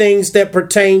more things that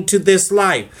pertain to this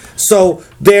life? So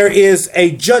there is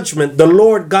a judgment. The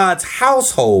Lord God's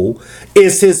household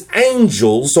is his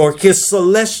angels or his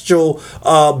celestial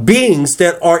beings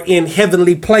that are in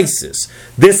heavenly places.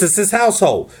 This is his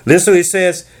household. Listen, he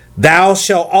says, thou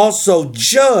shalt also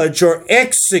judge or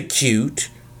execute,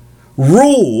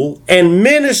 rule, and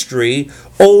ministry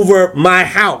over my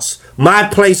house, my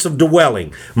place of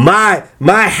dwelling, my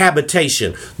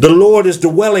habitation. The Lord is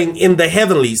dwelling in the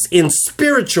heavenlies, in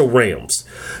spiritual realms.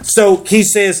 So he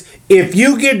says, if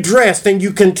you get dressed and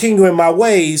you continue in my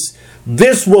ways,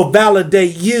 this will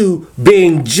validate you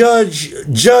being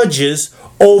judges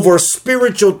over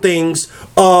spiritual things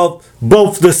of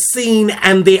both the seen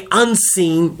and the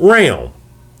unseen realm.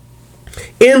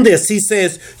 In this, he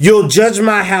says, you'll judge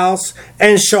my house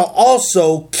and shall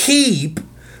also keep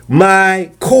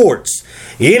my courts.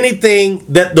 Anything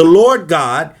that the Lord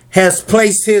God has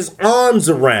placed his arms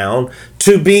around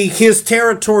to be his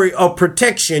territory of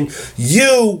protection,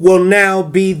 you will now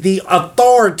be the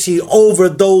authority over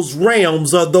those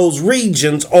realms or those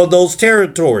regions or those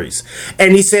territories.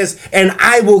 And he says, and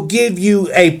I will give you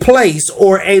a place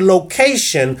or a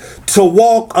location to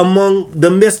walk among the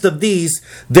midst of these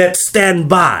that stand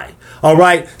by. All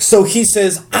right. So he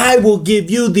says, I will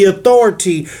give you the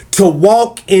authority to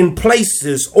walk in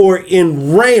places or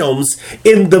in realms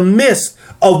in the midst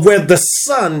of where the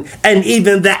son and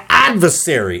even the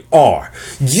adversary are.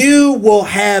 You will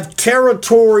have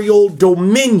territorial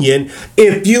dominion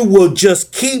if you will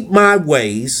just keep my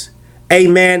ways,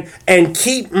 amen, and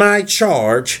keep my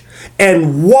charge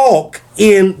and walk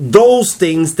in those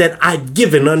things that I've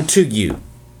given unto you.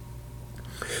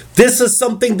 This is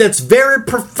something that's very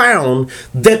profound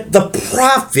that the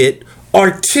prophet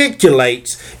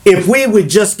articulates if we would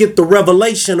just get the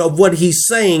revelation of what he's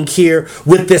saying here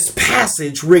with this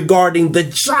passage regarding the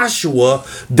Joshua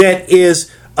that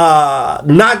is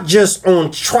not just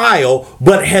on trial,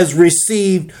 but has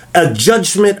received a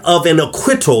judgment of an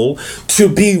acquittal to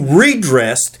be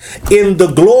redressed in the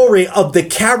glory of the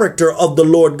character of the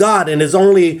Lord God, and has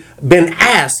only been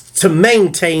asked to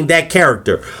maintain that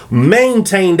character,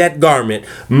 maintain that garment,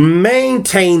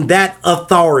 maintain that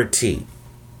authority.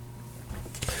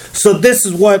 So this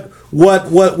is what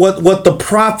the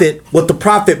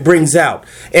prophet brings out,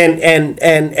 and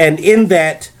in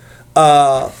that,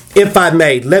 if I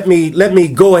may, let me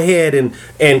go ahead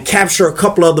and capture a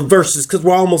couple of the verses because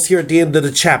we're almost here at the end of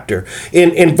the chapter.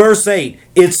 In verse 8,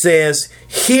 it says,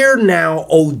 "Hear now,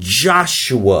 O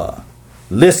Joshua."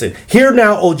 Listen, hear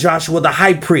now, O Joshua, the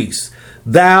high priest,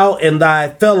 thou and thy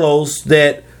fellows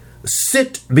that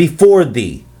sit before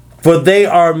thee, for they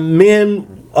are men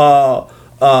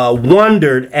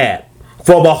wondered at.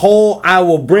 For behold, I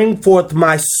will bring forth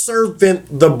my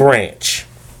servant the branch.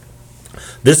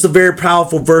 This is a very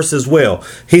powerful verse as well.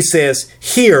 He says,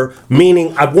 hear,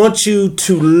 meaning I want you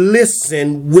to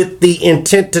listen with the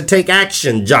intent to take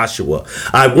action, Joshua.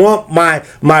 I want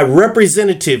my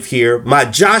representative here, my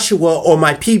Joshua or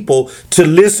my people, to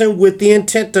listen with the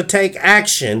intent to take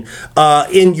action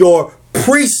in your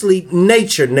priestly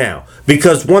nature now.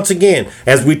 Because once again,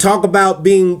 as we talk about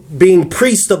being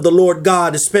priest of the Lord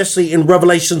God, especially in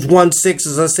Revelations 1:6,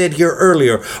 as I said here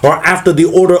earlier, or after the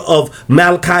order of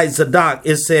Melchizedek,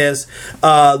 it says,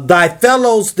 thy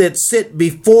fellows that sit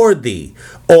before thee,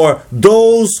 or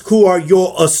those who are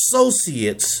your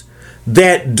associates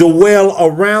that dwell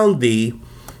around thee,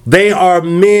 they are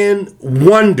men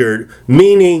wondered,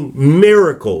 meaning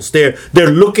miracles. They're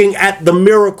looking at the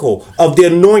miracle of the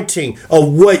anointing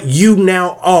of what you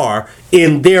now are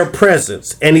in their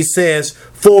presence. And he says,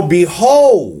 for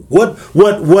behold,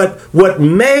 what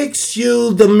makes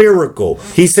you the miracle?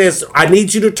 He says, I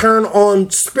need you to turn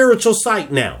on spiritual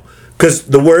sight now. Because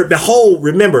the word behold,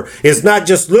 remember, is not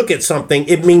just look at something.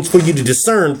 It means for you to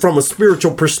discern from a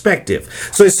spiritual perspective.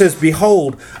 So it says,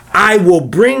 behold, I will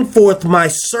bring forth my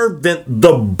servant,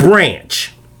 the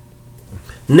branch.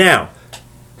 Now,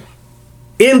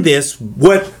 in this,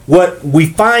 what we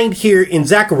find here in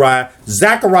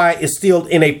Zechariah is still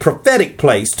in a prophetic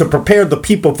place to prepare the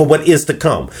people for what is to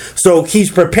come. So he's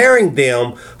preparing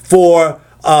them for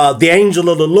the angel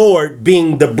of the Lord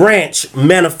being the branch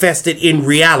manifested in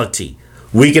reality.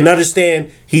 We can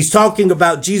understand he's talking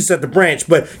about Jesus at the branch,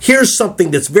 but here's something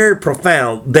that's very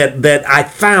profound that I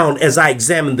found as I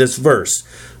examined this verse.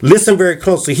 Listen very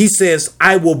closely. He says,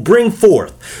 I will bring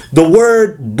forth. The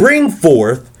word bring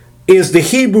forth is the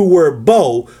Hebrew word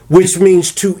bo, which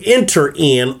means to enter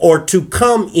in or to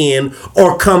come in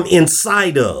or come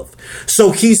inside of.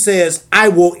 So he says, I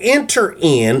will enter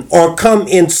in or come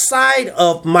inside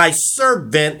of my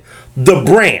servant, the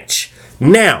branch.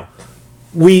 Now,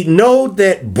 we know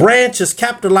that branch is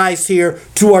capitalized here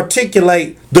to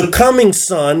articulate the coming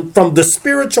son from the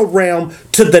spiritual realm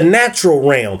to the natural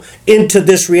realm into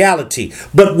this reality.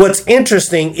 But what's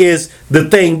interesting is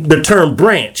the term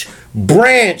branch.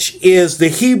 Branch is the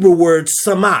Hebrew word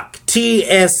samach,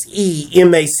 T-S-E-M-A-C-H,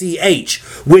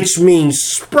 which means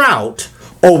sprout,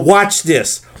 or watch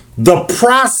this, the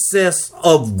process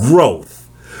of growth,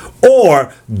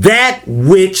 or that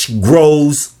which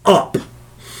grows up,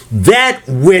 that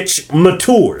which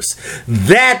matures,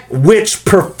 that which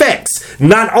perfects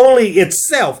not only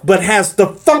itself, but has the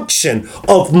function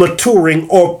of maturing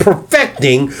or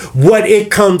perfecting what it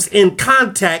comes in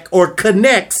contact or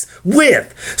connects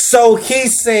with. So he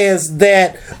says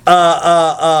that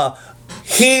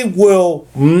he will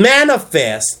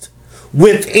manifest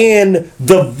within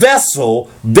the vessel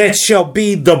that shall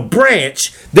be the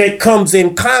branch that comes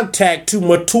in contact to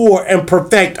mature and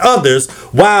perfect others,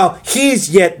 while he's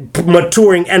yet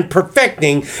maturing and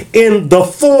perfecting in the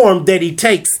form that he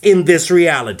takes in this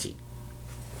reality.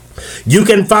 You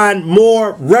can find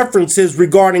more references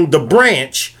regarding the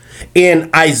branch in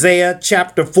Isaiah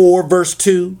chapter 4 verse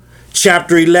 2,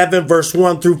 chapter 11 verse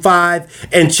 1 through 5,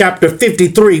 and chapter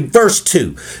 53 verse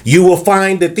 2. You will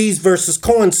find that these verses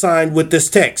coincide with this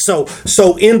text.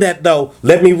 So in that, though,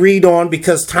 let me read on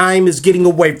because time is getting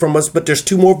away from us, but there's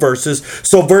two more verses.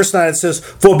 So verse 9, it says,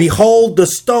 "For behold, the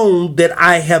stone that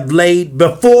I have laid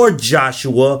before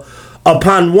Joshua,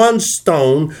 upon one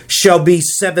stone shall be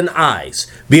 7 eyes.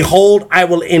 Behold, I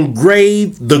will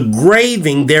engrave the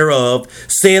graving thereof,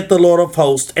 saith the Lord of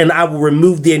hosts, and I will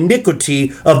remove the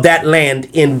iniquity of that land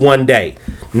in one day."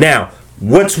 Now,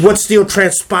 what's still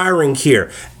transpiring here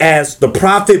as the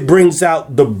prophet brings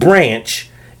out the branch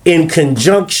in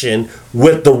conjunction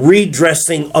with the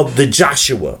redressing of the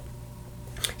Joshua?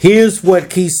 Here's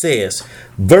what he says.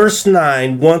 Verse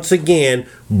 9, once again,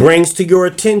 brings to your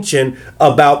attention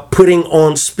about putting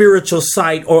on spiritual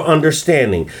sight or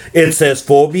understanding. It says,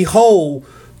 "For behold,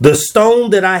 the stone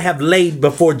that I have laid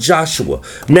before Joshua."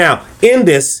 Now, in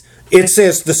this, it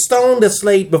says the stone that's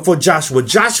laid before Joshua.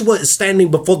 Joshua is standing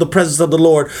before the presence of the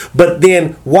Lord. But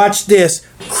then, watch this,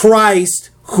 Christ,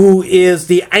 who is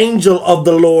the angel of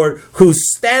the Lord,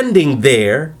 who's standing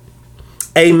there,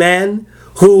 amen,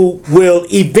 who will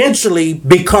eventually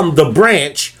become the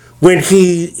branch when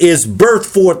he is birthed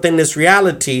forth in this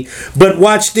reality. But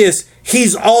watch this,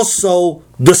 he's also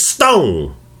the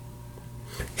stone.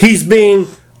 He's being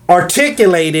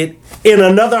articulated in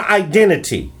another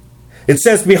identity. It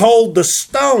says, "Behold the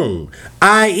stone,"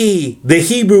 i.e. the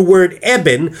Hebrew word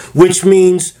eben, which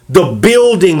means the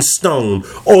building stone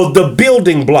or the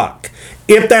building block.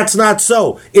 If that's not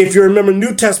so, if you remember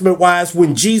New Testament wise,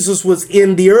 when Jesus was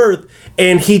in the earth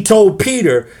and he told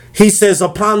Peter, he says,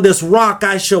 "Upon this rock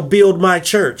I shall build my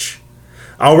church."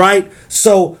 All right.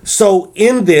 So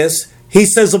in this, he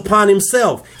says upon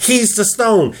himself, he's the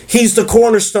stone, he's the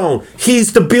cornerstone,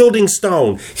 he's the building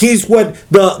stone. He's what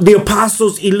the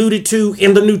apostles alluded to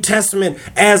in the New Testament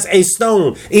as a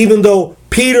stone. Even though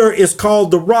Peter is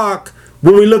called the rock,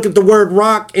 when we look at the word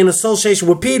rock in association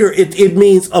with Peter, it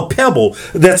means a pebble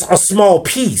that's a small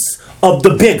piece of the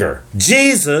bigger.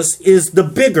 Jesus is the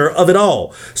bigger of it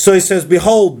all. So he says,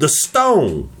 "Behold, the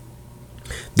stone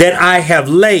that I have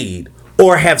laid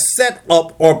or have set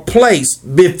up or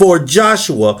placed before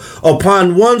Joshua,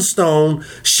 upon one stone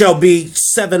shall be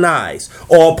 7 eyes."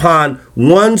 Or upon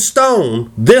one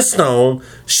stone, this stone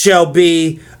shall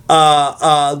be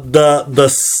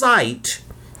the sight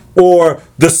or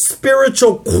the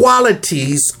spiritual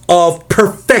qualities of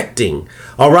perfecting.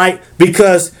 All right.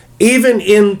 Because even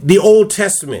in the Old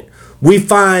Testament, we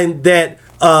find that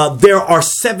there are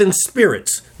 7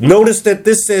 spirits. Notice that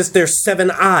this says there's 7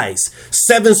 eyes,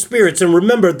 7 spirits. And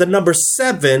remember, the number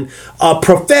 7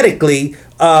 prophetically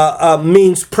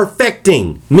means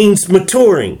perfecting, means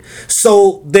maturing.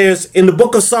 So there's, in the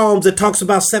book of Psalms, it talks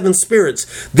about 7 spirits.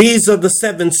 These are the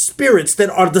 7 spirits that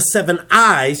are the 7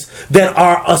 eyes that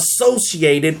are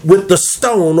associated with the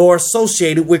stone or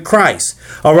associated with Christ.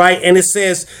 All right. And it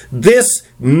says this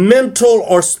mental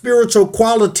or spiritual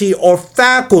quality or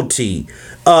faculty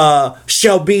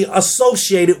shall be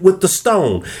associated with the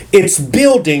stone. It's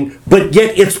building, but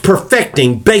yet it's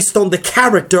perfecting based on the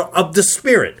character of the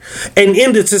Spirit. And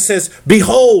in this it says,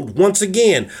 "Behold, once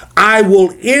again, I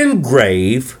will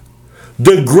engrave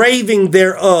the graving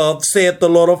thereof, saith the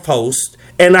Lord of hosts,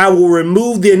 and I will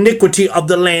remove the iniquity of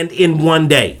the land in one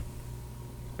day."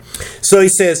 So he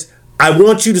says, I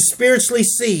want you to spiritually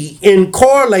see, in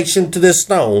correlation to this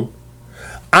stone,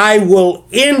 I will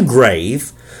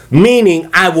engrave, meaning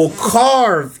I will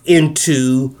carve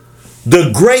into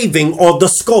the graving or the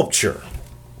sculpture.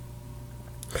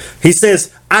 He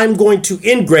says, I'm going to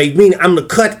engrave, meaning I'm going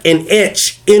to cut and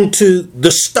etch into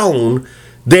the stone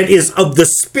that is of the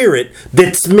Spirit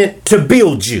that's meant to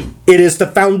build you. It is the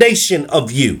foundation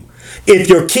of you. If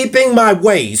you're keeping my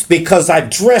ways because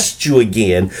I've dressed you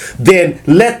again, then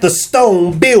let the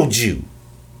stone build you.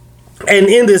 And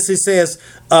in this, it says,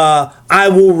 I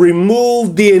will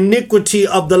remove the iniquity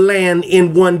of the land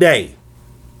in one day.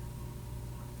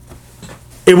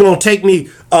 It won't take me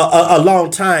a long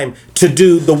time to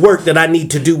do the work that I need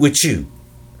to do with you.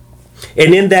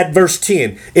 And in that verse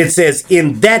 10, it says,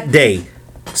 in that day,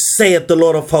 saith the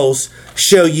Lord of hosts,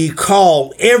 shall ye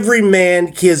call every man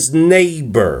his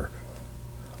neighbor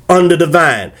under the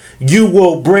vine. You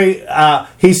will bring,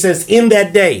 he says, in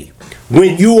that day,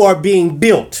 when you are being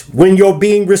built, when you're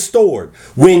being restored,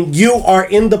 when you are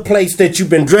in the place that you've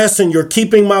been dressed and you're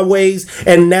keeping my ways,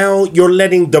 and now you're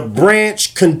letting the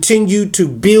branch continue to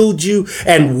build you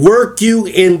and work you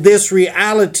in this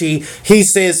reality, he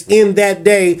says, in that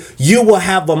day, you will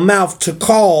have a mouth to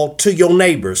call to your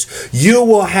neighbors. You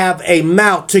will have a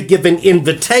mouth to give an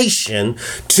invitation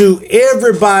to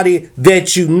everybody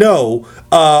that you know,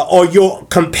 or your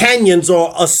companions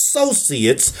or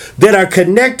associates that are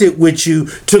connected with you,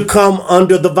 to come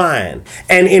under the vine.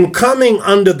 And in coming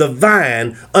under the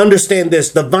vine, understand this,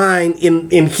 the vine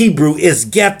in Hebrew is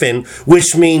Geffen,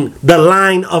 which means the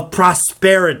line of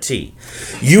prosperity.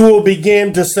 You will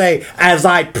begin to say, as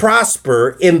I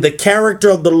prosper in the character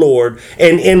of the Lord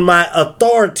and in my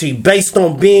authority based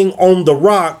on being on the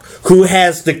rock, who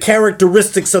has the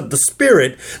characteristics of the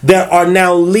Spirit that are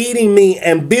now leading me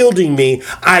and building me,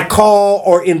 I call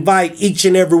or invite each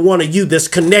and every one of you that's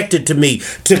connected to me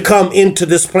to come into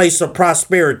this place of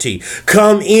prosperity.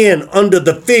 Come in under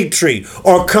the fig tree,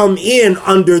 or come in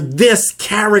under this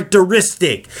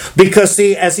characteristic. Because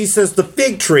see, as he says, the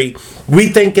fig tree, we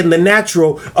think in the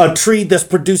natural, a tree that's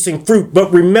producing fruit.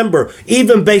 But remember,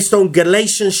 even based on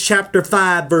Galatians chapter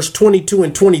 5, verse 22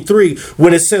 and 23,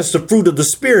 when it says the fruit of the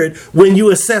Spirit, when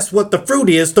you assess what the fruit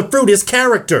is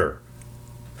character.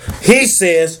 He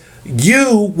says,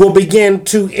 you will begin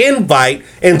to invite,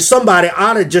 and somebody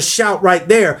ought to just shout right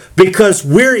there, because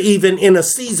we're even in a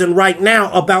season right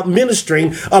now about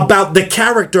ministering about the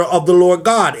character of the Lord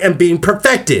God and being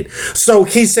perfected. So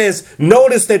he says,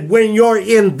 notice that when you're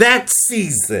in that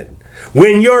season,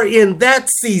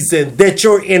 that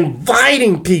you're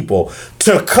inviting people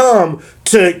to come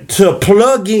to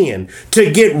plug in,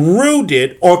 to get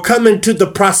rooted or come into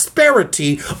the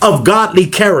prosperity of godly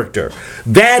character.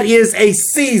 That is a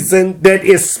season that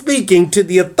is speaking to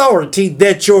the authority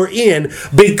that you're in,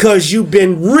 because you've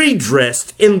been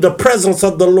redressed in the presence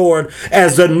of the Lord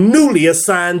as a newly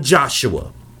assigned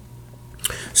Joshua.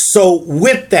 So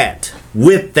with that,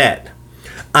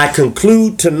 I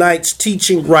conclude tonight's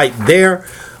teaching right there.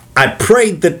 I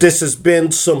pray that this has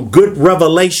been some good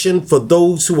revelation for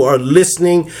those who are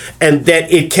listening, and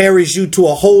that it carries you to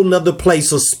a whole nother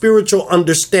place of spiritual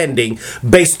understanding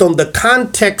based on the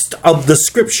context of the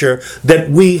scripture that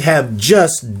we have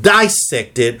just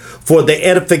dissected for the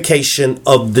edification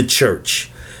of the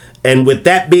church. And with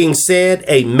that being said,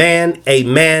 amen,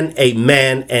 amen,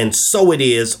 amen, and so it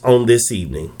is on this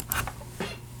evening.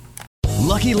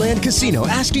 Lucky Land Casino,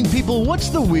 asking people, what's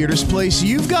the weirdest place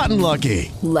you've gotten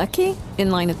lucky? Lucky? In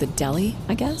line at the deli,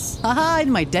 I guess? Aha,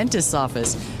 in my dentist's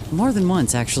office. More than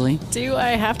once, actually. Do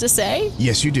I have to say?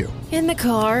 Yes, you do. In the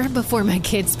car before my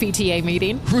kids' PTA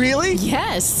meeting. Really?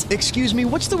 Yes. Excuse me,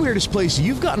 what's the weirdest place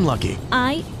you've gotten lucky?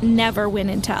 I never win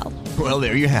and tell. Well,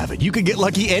 there you have it. You can get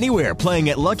lucky anywhere, playing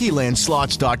at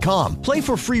LuckyLandSlots.com. Play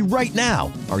for free right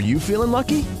now. Are you feeling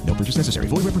lucky? No purchase necessary.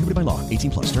 Void where prohibited by law.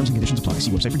 18+. Terms and conditions apply.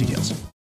 See website for details.